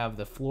 We have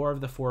the floor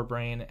of the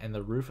forebrain and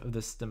the roof of the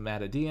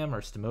stomatidium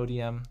or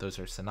stomodium. Those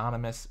are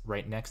synonymous,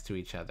 right next to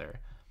each other.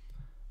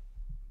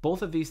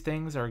 Both of these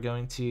things are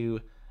going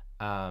to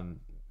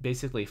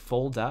basically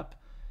fold up,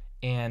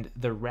 and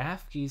the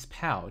Rathke's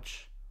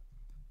pouch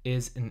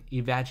is an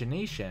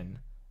evagination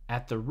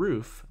at the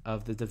roof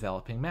of the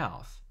developing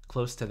mouth,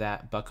 close to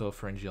that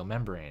buccopharyngeal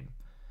membrane.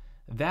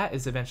 That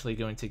is eventually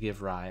going to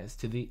give rise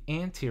to the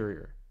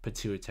anterior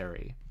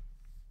pituitary.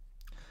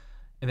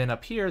 And then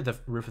up here, the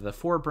roof of the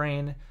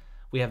forebrain,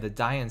 we have the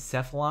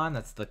diencephalon,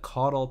 that's the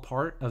caudal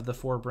part of the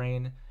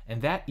forebrain,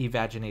 and that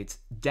evaginates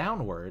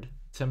downward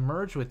to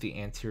merge with the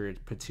anterior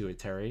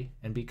pituitary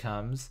and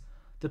becomes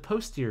the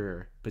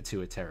posterior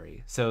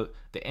pituitary. So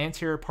the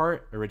anterior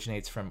part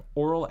originates from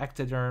oral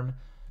ectoderm,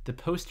 the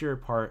posterior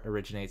part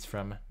originates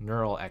from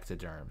neural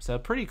ectoderm. So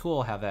pretty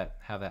cool how that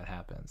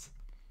happens.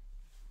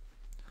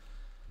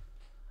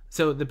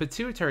 So the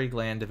pituitary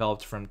gland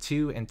developed from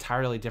 2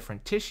 entirely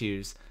different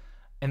tissues,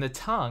 and the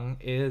tongue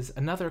is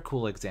another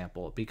cool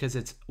example because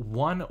it's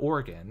one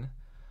organ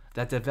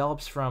that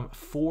develops from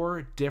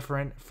 4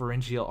 different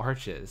pharyngeal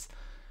arches.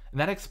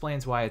 And that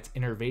explains why its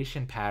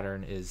innervation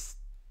pattern is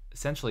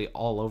essentially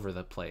all over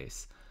the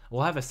place.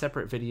 We'll have a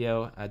separate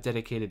video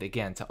dedicated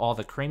again to all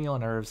the cranial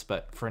nerves,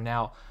 but for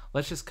now,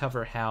 let's just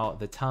cover how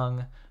the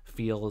tongue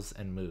feels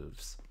and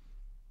moves.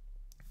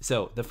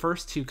 So the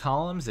first 2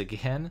 columns,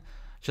 again,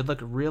 should look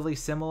really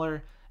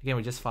similar. Again,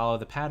 we just follow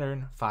the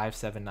pattern, 5,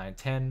 7, 9,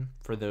 10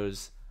 for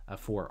those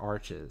 4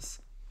 arches.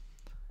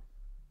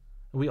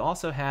 We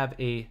also have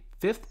a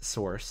 5th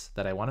source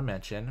that I want to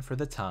mention for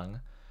the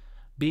tongue,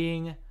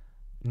 being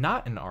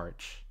not an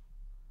arch,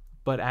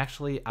 but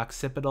actually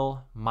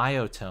occipital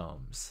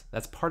myotomes.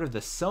 That's part of the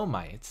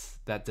somites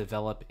that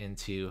develop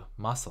into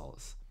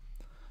muscles.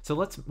 So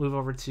let's move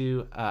over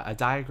to a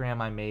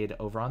diagram I made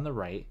over on the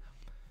right,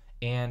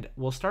 and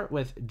we'll start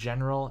with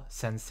general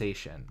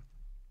sensation.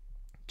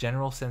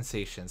 General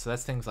sensation, so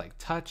that's things like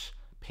touch,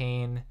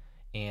 pain,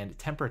 and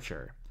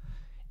temperature.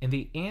 In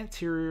the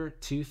anterior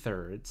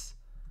 2/3,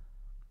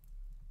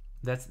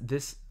 that's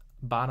this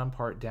bottom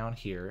part down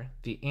here,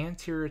 the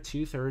anterior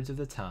 2/3 of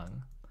the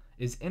tongue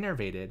is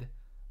innervated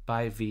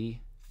by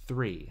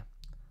V3.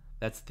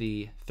 That's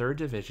the 3rd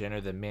division,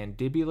 or the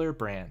mandibular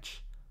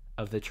branch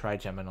of the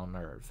trigeminal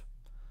nerve.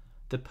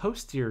 The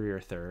posterior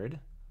third,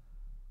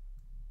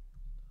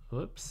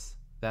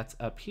 that's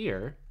up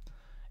here,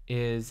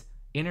 is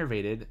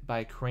innervated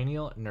by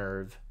cranial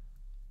nerve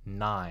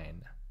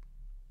 9.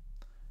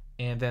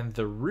 And then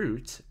the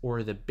root,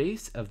 or the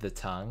base of the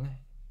tongue,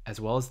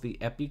 as well as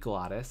the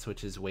epiglottis,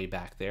 which is way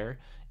back there,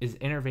 is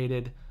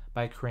innervated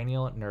by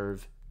cranial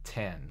nerve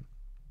 10.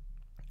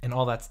 And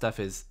all that stuff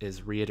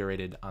is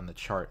reiterated on the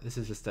chart. This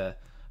is just a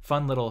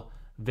fun little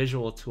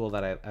visual tool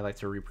that I like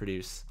to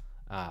reproduce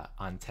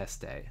on test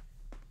day.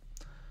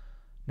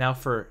 Now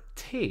for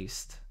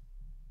taste,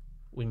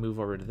 we move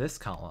over to this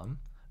column.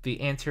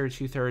 The anterior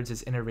 2/3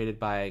 is innervated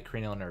by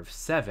cranial nerve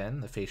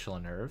 7, the facial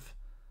nerve.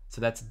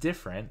 So that's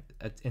different.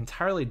 An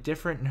entirely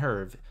different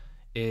nerve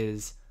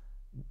is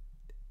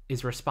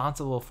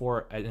responsible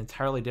for an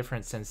entirely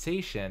different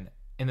sensation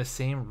in the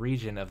same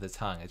region of the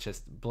tongue. It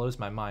just blows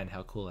my mind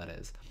how cool that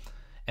is.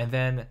 And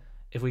then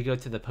if we go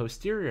to the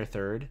posterior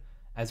third,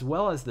 as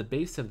well as the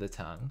base of the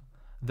tongue,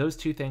 those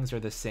 2 things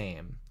are the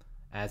same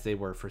as they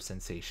were for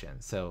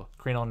sensation. So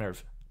cranial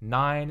nerve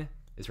 9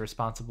 is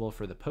responsible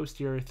for the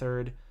posterior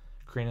third,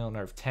 cranial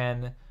nerve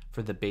 10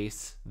 for the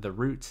base, the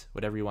root,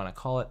 whatever you want to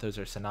call it. Those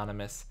are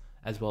synonymous,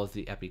 as well as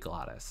the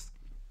epiglottis.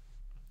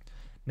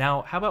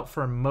 Now, how about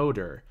for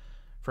motor,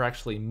 for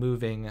actually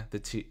moving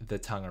the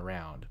tongue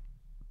around?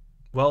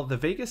 Well, the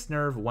vagus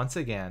nerve, once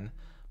again,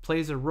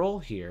 plays a role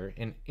here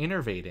in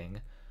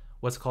innervating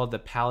what's called the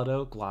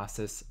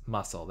paladoglossus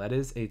muscle. That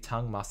is a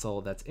tongue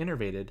muscle that's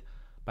innervated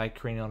by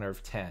cranial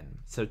nerve 10.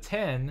 So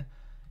 10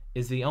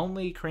 is the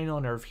only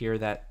cranial nerve here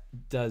that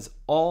does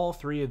all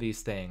 3 of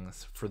these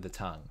things for the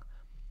tongue.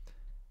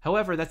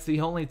 However, that's the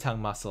only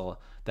tongue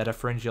muscle that a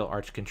pharyngeal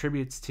arch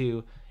contributes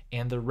to,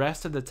 and the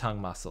rest of the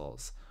tongue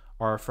muscles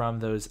are from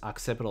those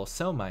occipital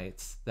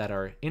somites that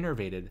are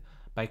innervated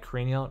by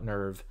cranial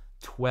nerve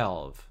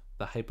 12,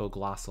 the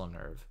hypoglossal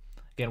nerve.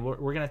 Again,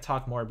 we're going to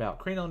talk more about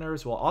cranial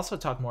nerves. We'll also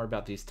talk more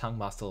about these tongue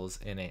muscles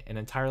in an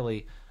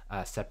entirely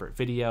separate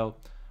video.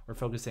 We're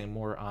focusing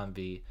more on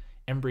the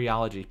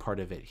embryology part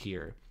of it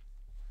here.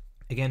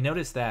 Again,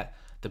 notice that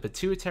the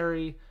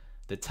pituitary,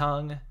 the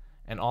tongue,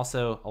 and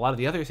also a lot of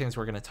the other things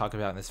we're going to talk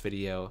about in this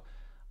video,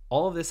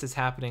 all of this is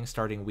happening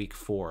starting week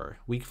 4.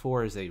 Week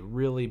 4 is a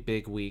really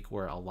big week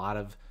where a lot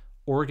of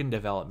organ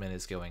development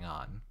is going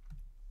on.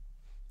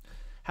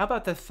 How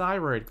about the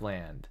thyroid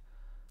gland?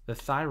 The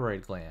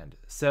thyroid gland.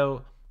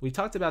 So we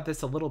talked about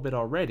this a little bit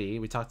already.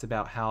 We talked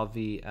about how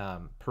the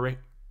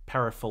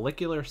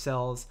parafollicular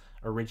cells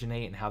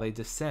originate and how they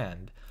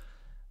descend.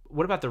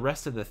 What about the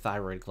rest of the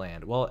thyroid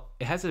gland? Well,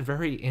 it has a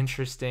very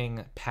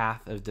interesting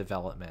path of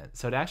development.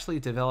 So it actually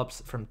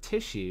develops from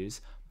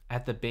tissues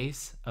at the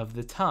base of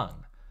the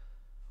tongue,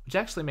 which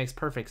actually makes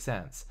perfect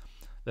sense.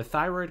 The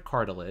thyroid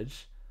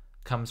cartilage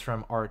comes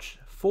from arch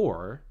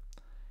 4,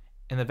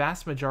 and the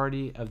vast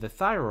majority of the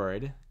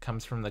thyroid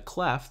comes from the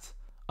cleft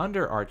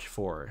under arch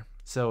 4.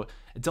 So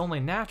it's only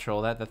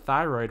natural that the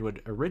thyroid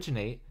would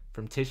originate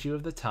from tissue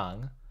of the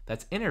tongue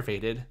that's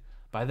innervated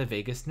by the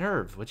vagus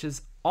nerve, which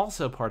is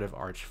also part of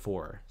arch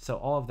 4. So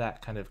all of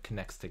that kind of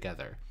connects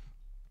together.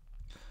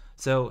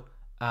 So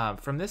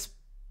from this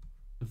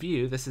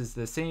view, this is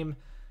the same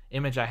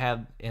image I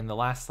had in the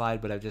last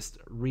slide, but I've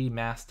just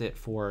remasked it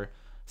for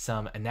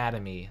some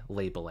anatomy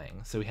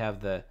labeling. So we have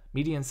the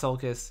median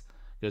sulcus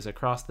goes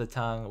across the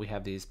tongue. We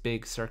have these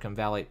big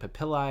circumvallate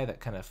papillae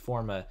that kind of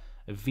form a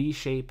V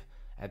shape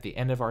at the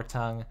end of our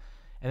tongue.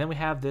 And then we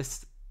have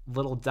this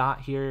little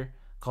dot here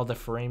called the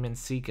foramen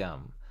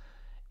cecum.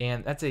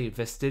 And that's a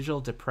vestigial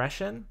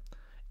depression.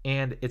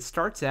 And it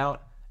starts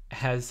out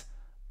as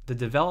the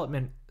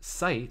development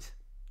site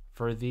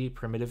for the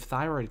primitive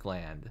thyroid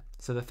gland.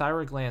 So the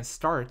thyroid gland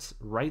starts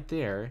right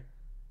there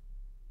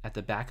at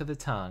the back of the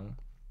tongue,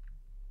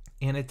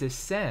 and it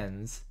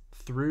descends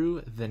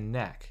through the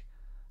neck.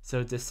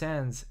 So it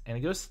descends and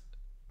it goes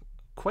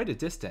quite a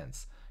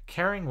distance,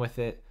 carrying with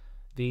it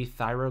the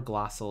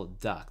thyroglossal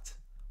duct.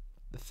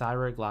 The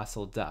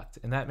thyroglossal duct.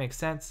 And that makes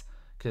sense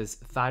because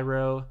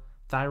thyroid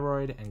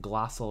and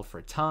glossal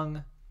for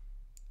tongue,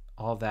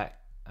 all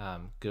that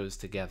goes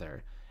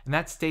together. And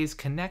that stays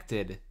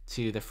connected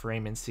to the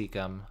foramen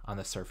cecum on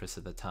the surface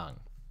of the tongue.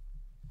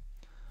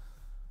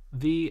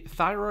 The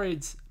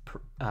thyroid's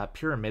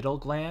pyramidal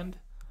gland,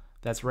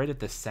 that's right at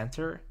the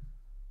center,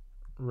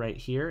 right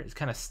here, it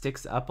kind of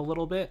sticks up a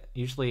little bit,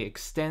 usually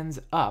extends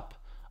up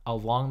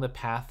along the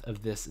path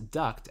of this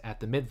duct at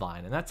the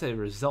midline. And that's a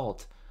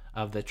result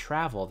of the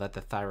travel that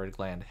the thyroid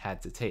gland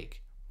had to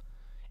take.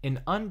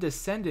 An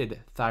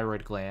undescended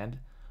thyroid gland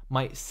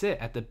might sit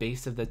at the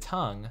base of the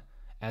tongue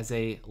as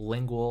a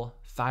lingual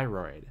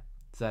thyroid.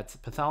 So that's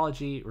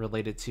pathology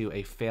related to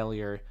a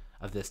failure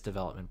of this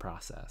development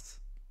process.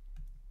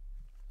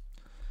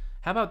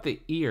 How about the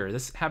ear?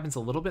 This happens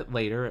a little bit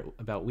later,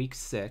 about week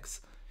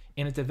 6,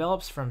 and it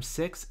develops from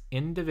 6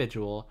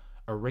 individual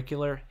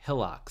auricular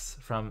hillocks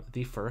from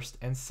the first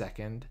and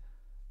second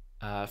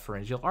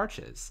pharyngeal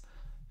arches.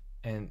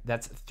 And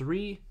that's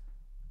 3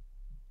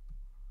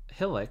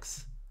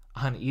 hillocks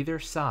on either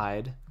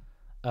side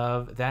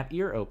of that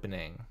ear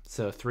opening.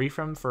 So 3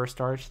 from first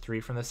arch,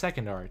 3 from the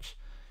second arch.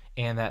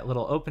 And that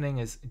little opening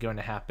is going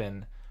to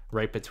happen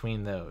right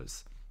between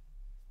those.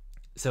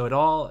 So it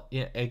all,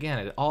 again,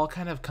 it all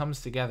kind of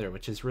comes together,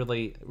 which is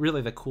really,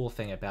 really the cool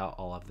thing about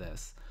all of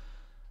this.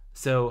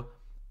 So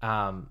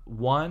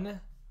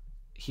 1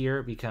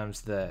 here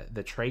becomes the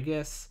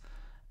tragus.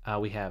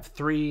 We have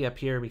 3 up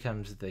here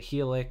becomes the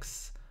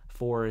helix.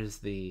 4 is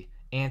the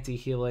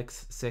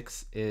antihelix.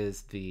 6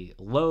 is the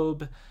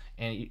lobe.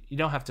 And you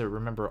don't have to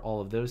remember all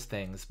of those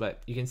things,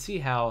 but you can see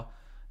how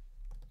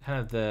kind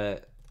of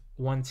the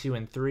 1, 2,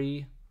 and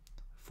 3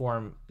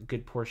 form a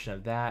good portion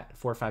of that.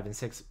 4, 5, and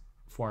 6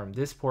 form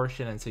this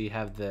portion, and so you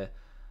have the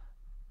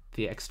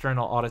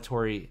external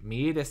auditory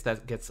meatus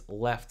that gets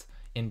left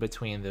in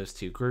between those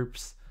 2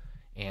 groups,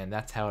 and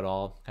that's how it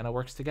all kind of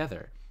works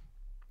together.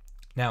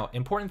 Now,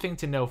 important thing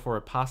to know for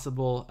a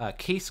possible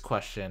case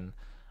question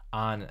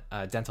on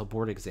a dental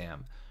board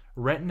exam: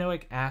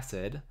 retinoic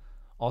acid,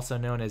 also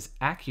known as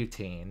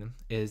Accutane,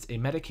 is a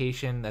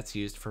medication that's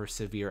used for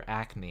severe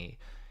acne,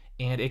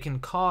 and it can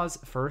cause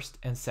first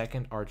and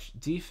second arch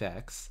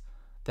defects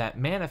that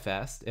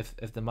manifest,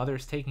 if the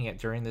mother's taking it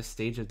during this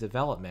stage of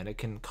development. It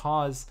can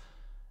cause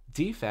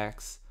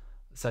defects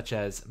such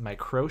as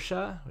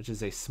microtia, which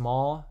is a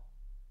small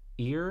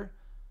ear,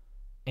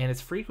 and it's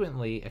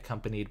frequently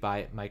accompanied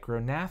by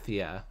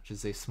micrognathia, which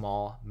is a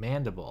small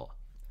mandible.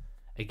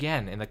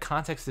 Again, in the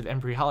context of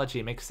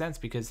embryology, it makes sense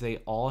because they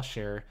all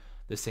share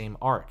the same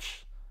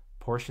arch.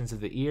 Portions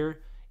of the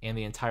ear and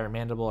the entire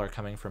mandible are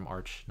coming from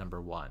arch number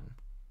 1.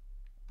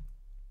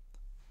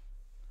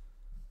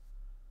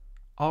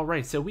 All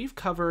right, so we've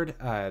covered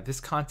this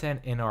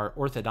content in our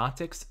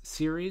orthodontics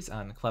series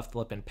on cleft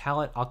lip and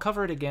palate. I'll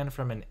cover it again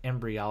from an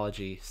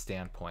embryology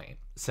standpoint.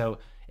 So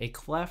a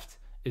cleft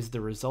is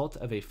the result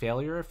of a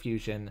failure of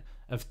fusion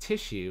of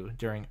tissue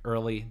during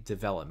early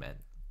development.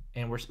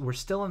 And we're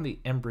still in the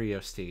embryo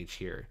stage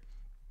here.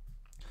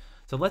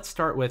 So let's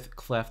start with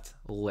cleft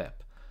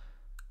lip.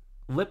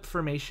 Lip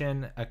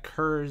formation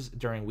occurs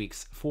during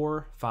weeks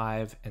 4,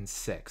 5, and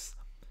 6.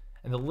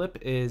 And the lip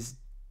is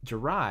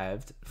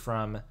derived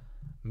from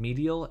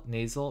medial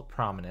nasal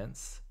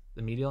prominence,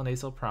 the medial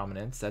nasal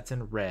prominence, that's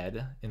in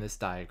red in this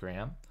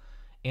diagram,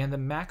 and the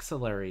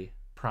maxillary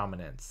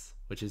prominence,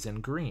 which is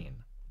in green.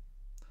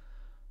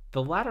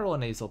 The lateral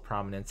nasal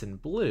prominence in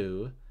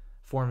blue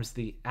forms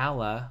the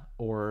ala,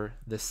 or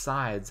the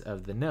sides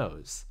of the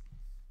nose.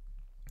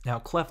 Now,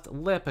 cleft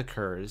lip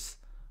occurs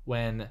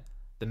when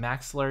the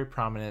maxillary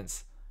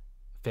prominence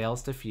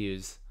fails to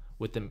fuse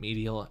with the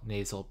medial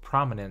nasal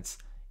prominence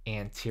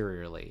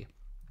anteriorly.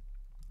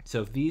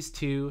 So if these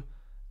two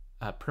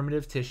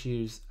primitive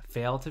tissues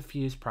fail to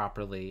fuse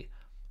properly,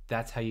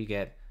 that's how you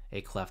get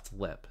a cleft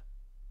lip.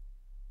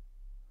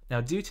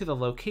 Now, due to the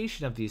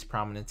location of these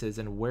prominences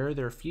and where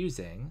they're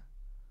fusing,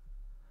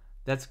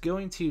 that's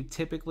going to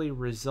typically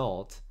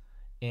result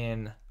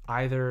in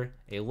either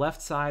a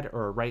left side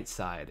or a right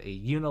side, a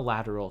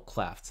unilateral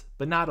cleft,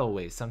 but not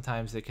always.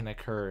 Sometimes it can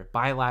occur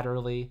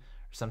bilaterally, or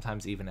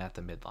sometimes even at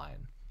the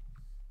midline.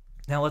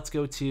 Now let's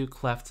go to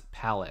cleft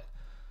palate.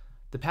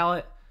 The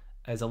palate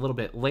is a little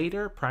bit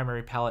later.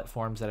 Primary palate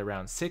forms at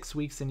around 6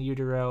 weeks in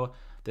utero.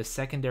 The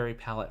secondary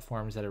palate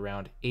forms at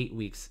around 8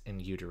 weeks in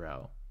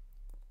utero.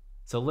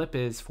 So lip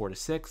is 4 to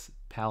 6,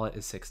 palate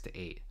is 6 to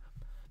 8.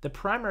 The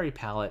primary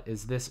palate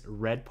is this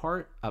red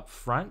part up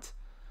front.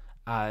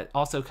 It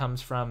also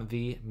comes from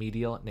the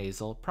medial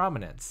nasal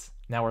prominence.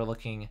 Now we're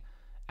looking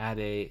at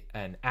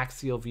an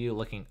axial view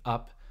looking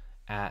up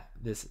at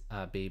this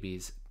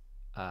baby's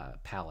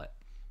palate.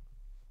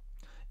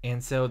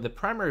 And so the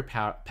primary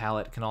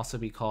palate can also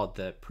be called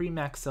the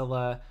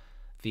premaxilla,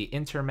 the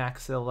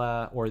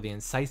intermaxilla, or the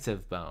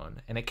incisive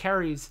bone, and it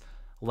carries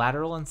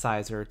lateral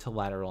incisor to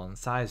lateral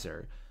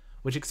incisor,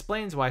 which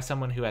explains why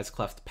someone who has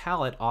cleft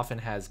palate often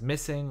has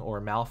missing or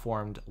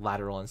malformed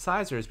lateral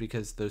incisors,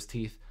 because those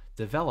teeth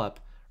develop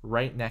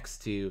right next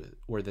to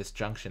where this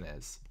junction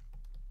is.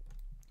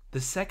 The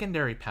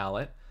secondary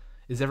palate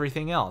is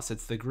everything else.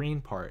 It's the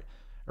green part.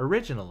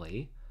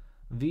 Originally,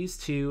 these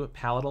two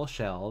palatal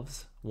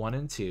shelves, 1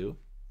 and 2,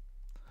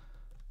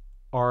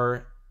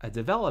 are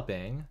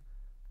developing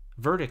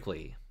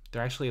vertically.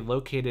 They're actually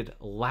located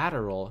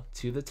lateral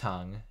to the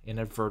tongue in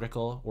a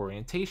vertical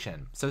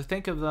orientation. So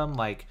think of them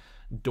like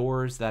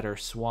doors that are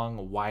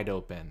swung wide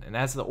open. And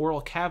as the oral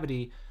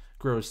cavity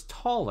grows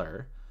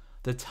taller,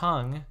 the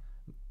tongue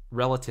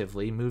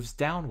relatively moves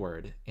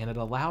downward, and it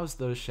allows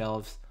those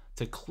shelves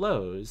to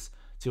close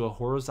to a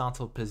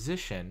horizontal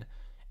position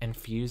and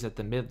fuse at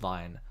the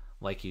midline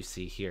like you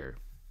see here.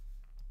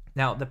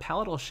 Now, the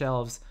palatal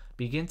shelves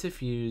begin to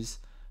fuse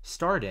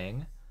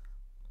starting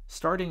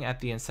at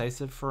the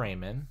incisive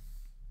foramen,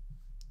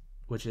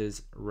 which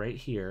is right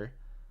here,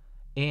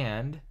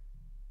 and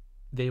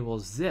they will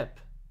zip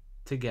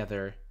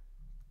together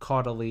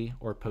caudally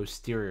or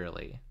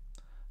posteriorly.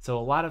 So a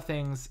lot of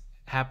things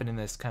happen in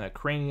this kind of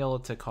cranial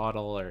to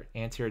caudal or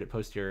anterior to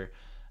posterior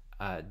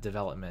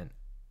development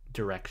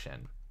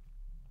direction.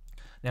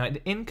 Now, an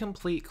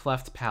incomplete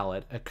cleft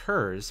palate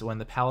occurs when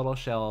the palatal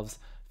shelves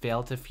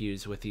fail to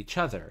fuse with each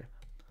other.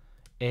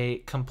 A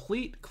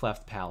complete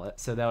cleft palate,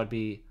 so that would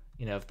be,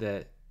 if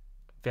the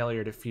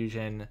failure to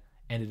fusion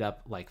ended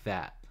up like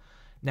that.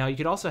 Now, you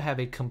could also have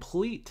a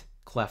complete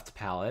cleft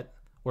palate,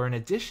 where in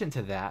addition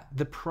to that,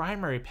 the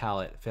primary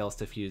palate fails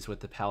to fuse with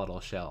the palatal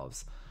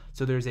shelves.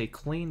 So there's a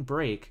clean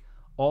break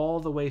all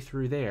the way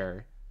through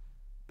there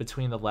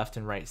between the left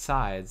and right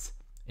sides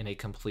in a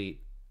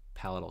complete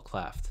palatal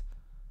cleft.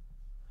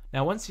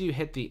 Now, once you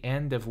hit the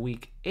end of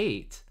week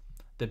 8,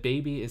 the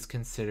baby is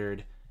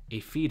considered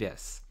a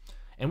fetus.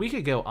 And we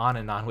could go on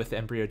and on with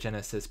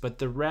embryogenesis, but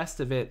the rest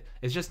of it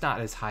is just not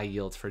as high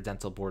yields for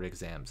dental board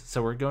exams.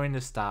 So we're going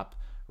to stop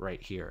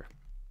right here.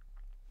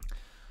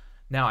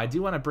 Now, I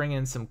do want to bring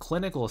in some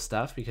clinical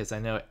stuff, because I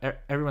know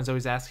everyone's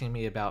always asking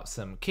me about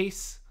some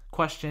case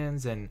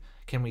questions and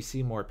can we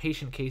see more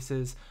patient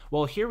cases.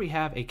 Well, here we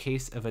have a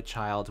case of a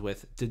child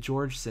with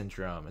DeGeorge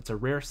syndrome. It's a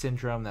rare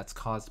syndrome that's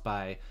caused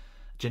by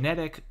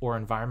genetic or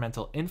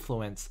environmental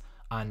influence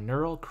on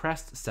neural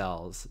crest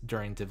cells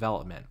during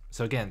development.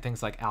 So again,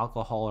 things like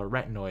alcohol or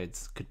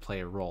retinoids could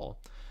play a role.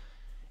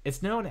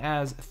 It's known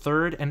as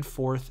third and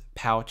fourth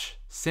pouch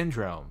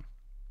syndrome.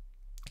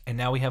 And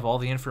now we have all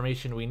the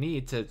information we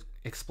need to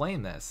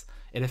explain this.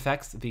 It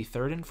affects the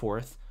third and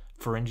fourth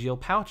pharyngeal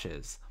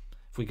pouches.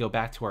 If we go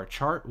back to our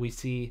chart, we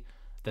see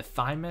the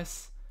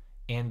thymus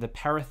and the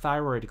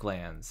parathyroid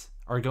glands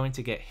are going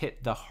to get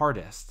hit the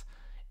hardest.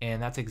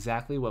 And that's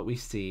exactly what we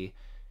see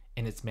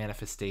in its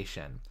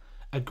manifestation.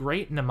 A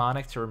great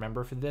mnemonic to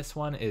remember for this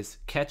one is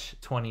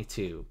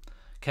catch-22.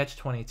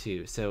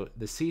 Catch-22. So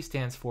the C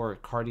stands for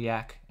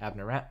cardiac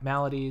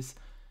abnormalities.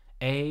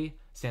 A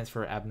stands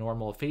for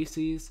abnormal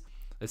facies.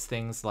 It's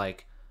things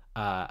like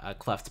a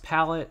cleft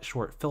palate,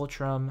 short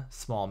philtrum,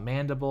 small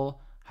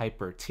mandible,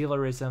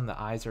 hypertelorism,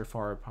 the eyes are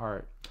far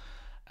apart.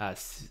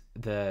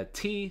 The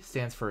T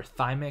stands for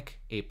thymic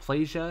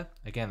aplasia.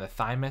 Again, the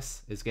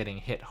thymus is getting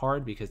hit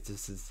hard because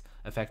this is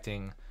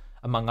affecting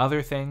among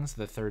other things,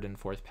 the third and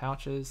fourth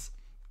pouches,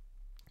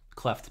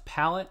 cleft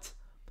palate,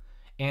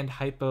 and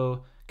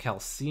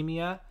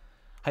hypocalcemia.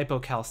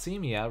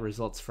 Hypocalcemia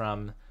results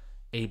from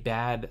a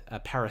bad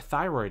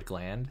parathyroid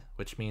gland,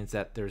 which means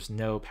that there's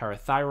no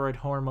parathyroid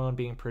hormone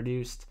being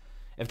produced.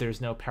 If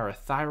there's no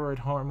parathyroid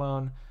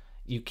hormone,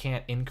 you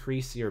can't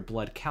increase your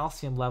blood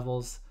calcium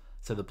levels,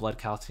 so the blood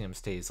calcium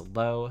stays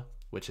low,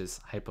 which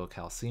is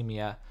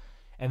hypocalcemia.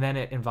 And then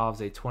it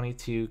involves a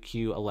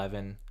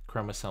 22q11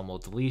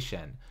 chromosomal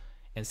deletion.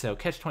 And so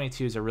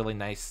catch-22 is a really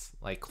nice,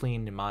 like,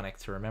 clean mnemonic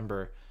to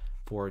remember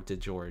for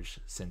DeGeorge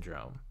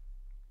syndrome.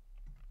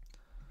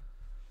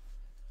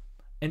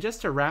 And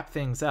just to wrap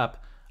things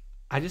up,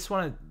 I just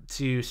wanted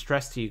to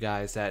stress to you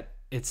guys that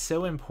it's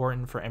so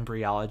important for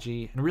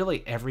embryology and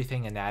really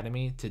everything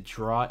anatomy to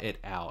draw it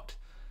out.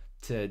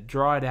 To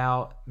draw it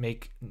out,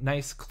 make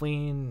nice,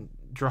 clean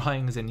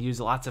drawings and use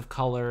lots of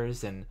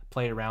colors and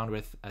play around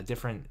with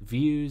different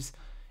views.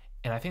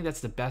 And I think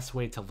that's the best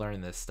way to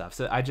learn this stuff.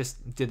 So I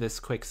just did this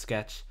quick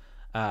sketch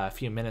a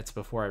few minutes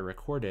before I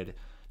recorded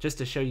just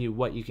to show you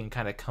what you can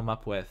kind of come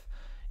up with.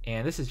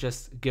 And this is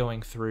just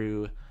going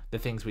through the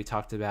things we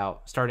talked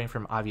about, starting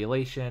from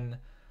ovulation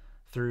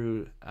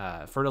through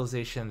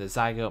fertilization, the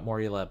zygote,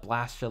 morula,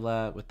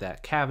 blastula with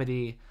that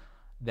cavity,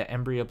 the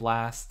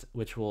embryoblast,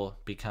 which will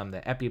become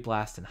the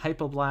epiblast and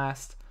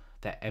hypoblast.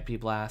 That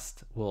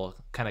epiblast will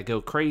kind of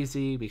go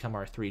crazy, become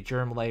our 3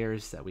 germ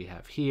layers that we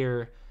have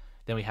here.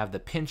 Then we have the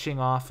pinching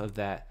off of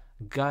that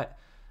gut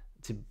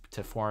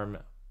to form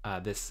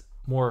this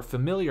more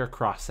familiar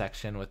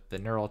cross-section with the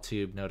neural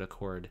tube,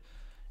 notochord,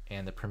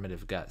 and the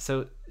primitive gut.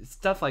 So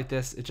stuff like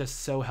this, it's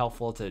just so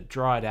helpful to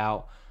draw it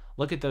out.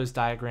 Look at those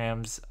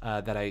diagrams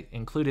that I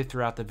included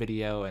throughout the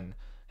video and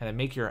kind of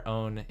make your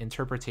own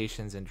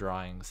interpretations and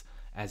drawings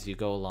as you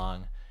go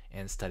along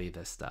and study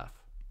this stuff.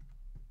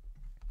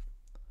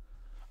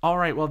 All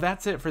right, well,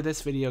 that's it for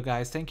this video,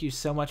 guys. Thank you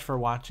so much for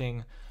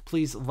watching.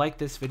 Please like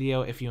this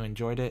video if you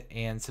enjoyed it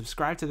and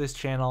subscribe to this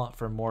channel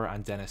for more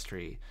on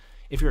dentistry.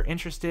 If you're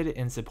interested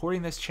in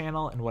supporting this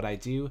channel and what I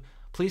do,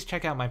 please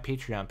check out my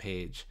Patreon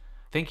page.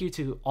 Thank you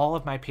to all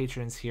of my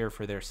patrons here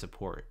for their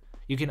support.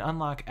 You can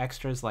unlock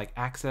extras like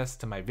access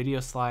to my video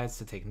slides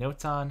to take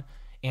notes on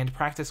and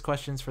practice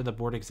questions for the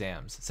board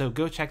exams. So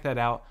go check that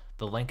out.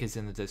 The link is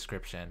in the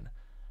description.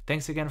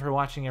 Thanks again for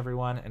watching,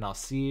 everyone, and I'll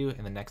see you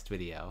in the next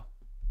video.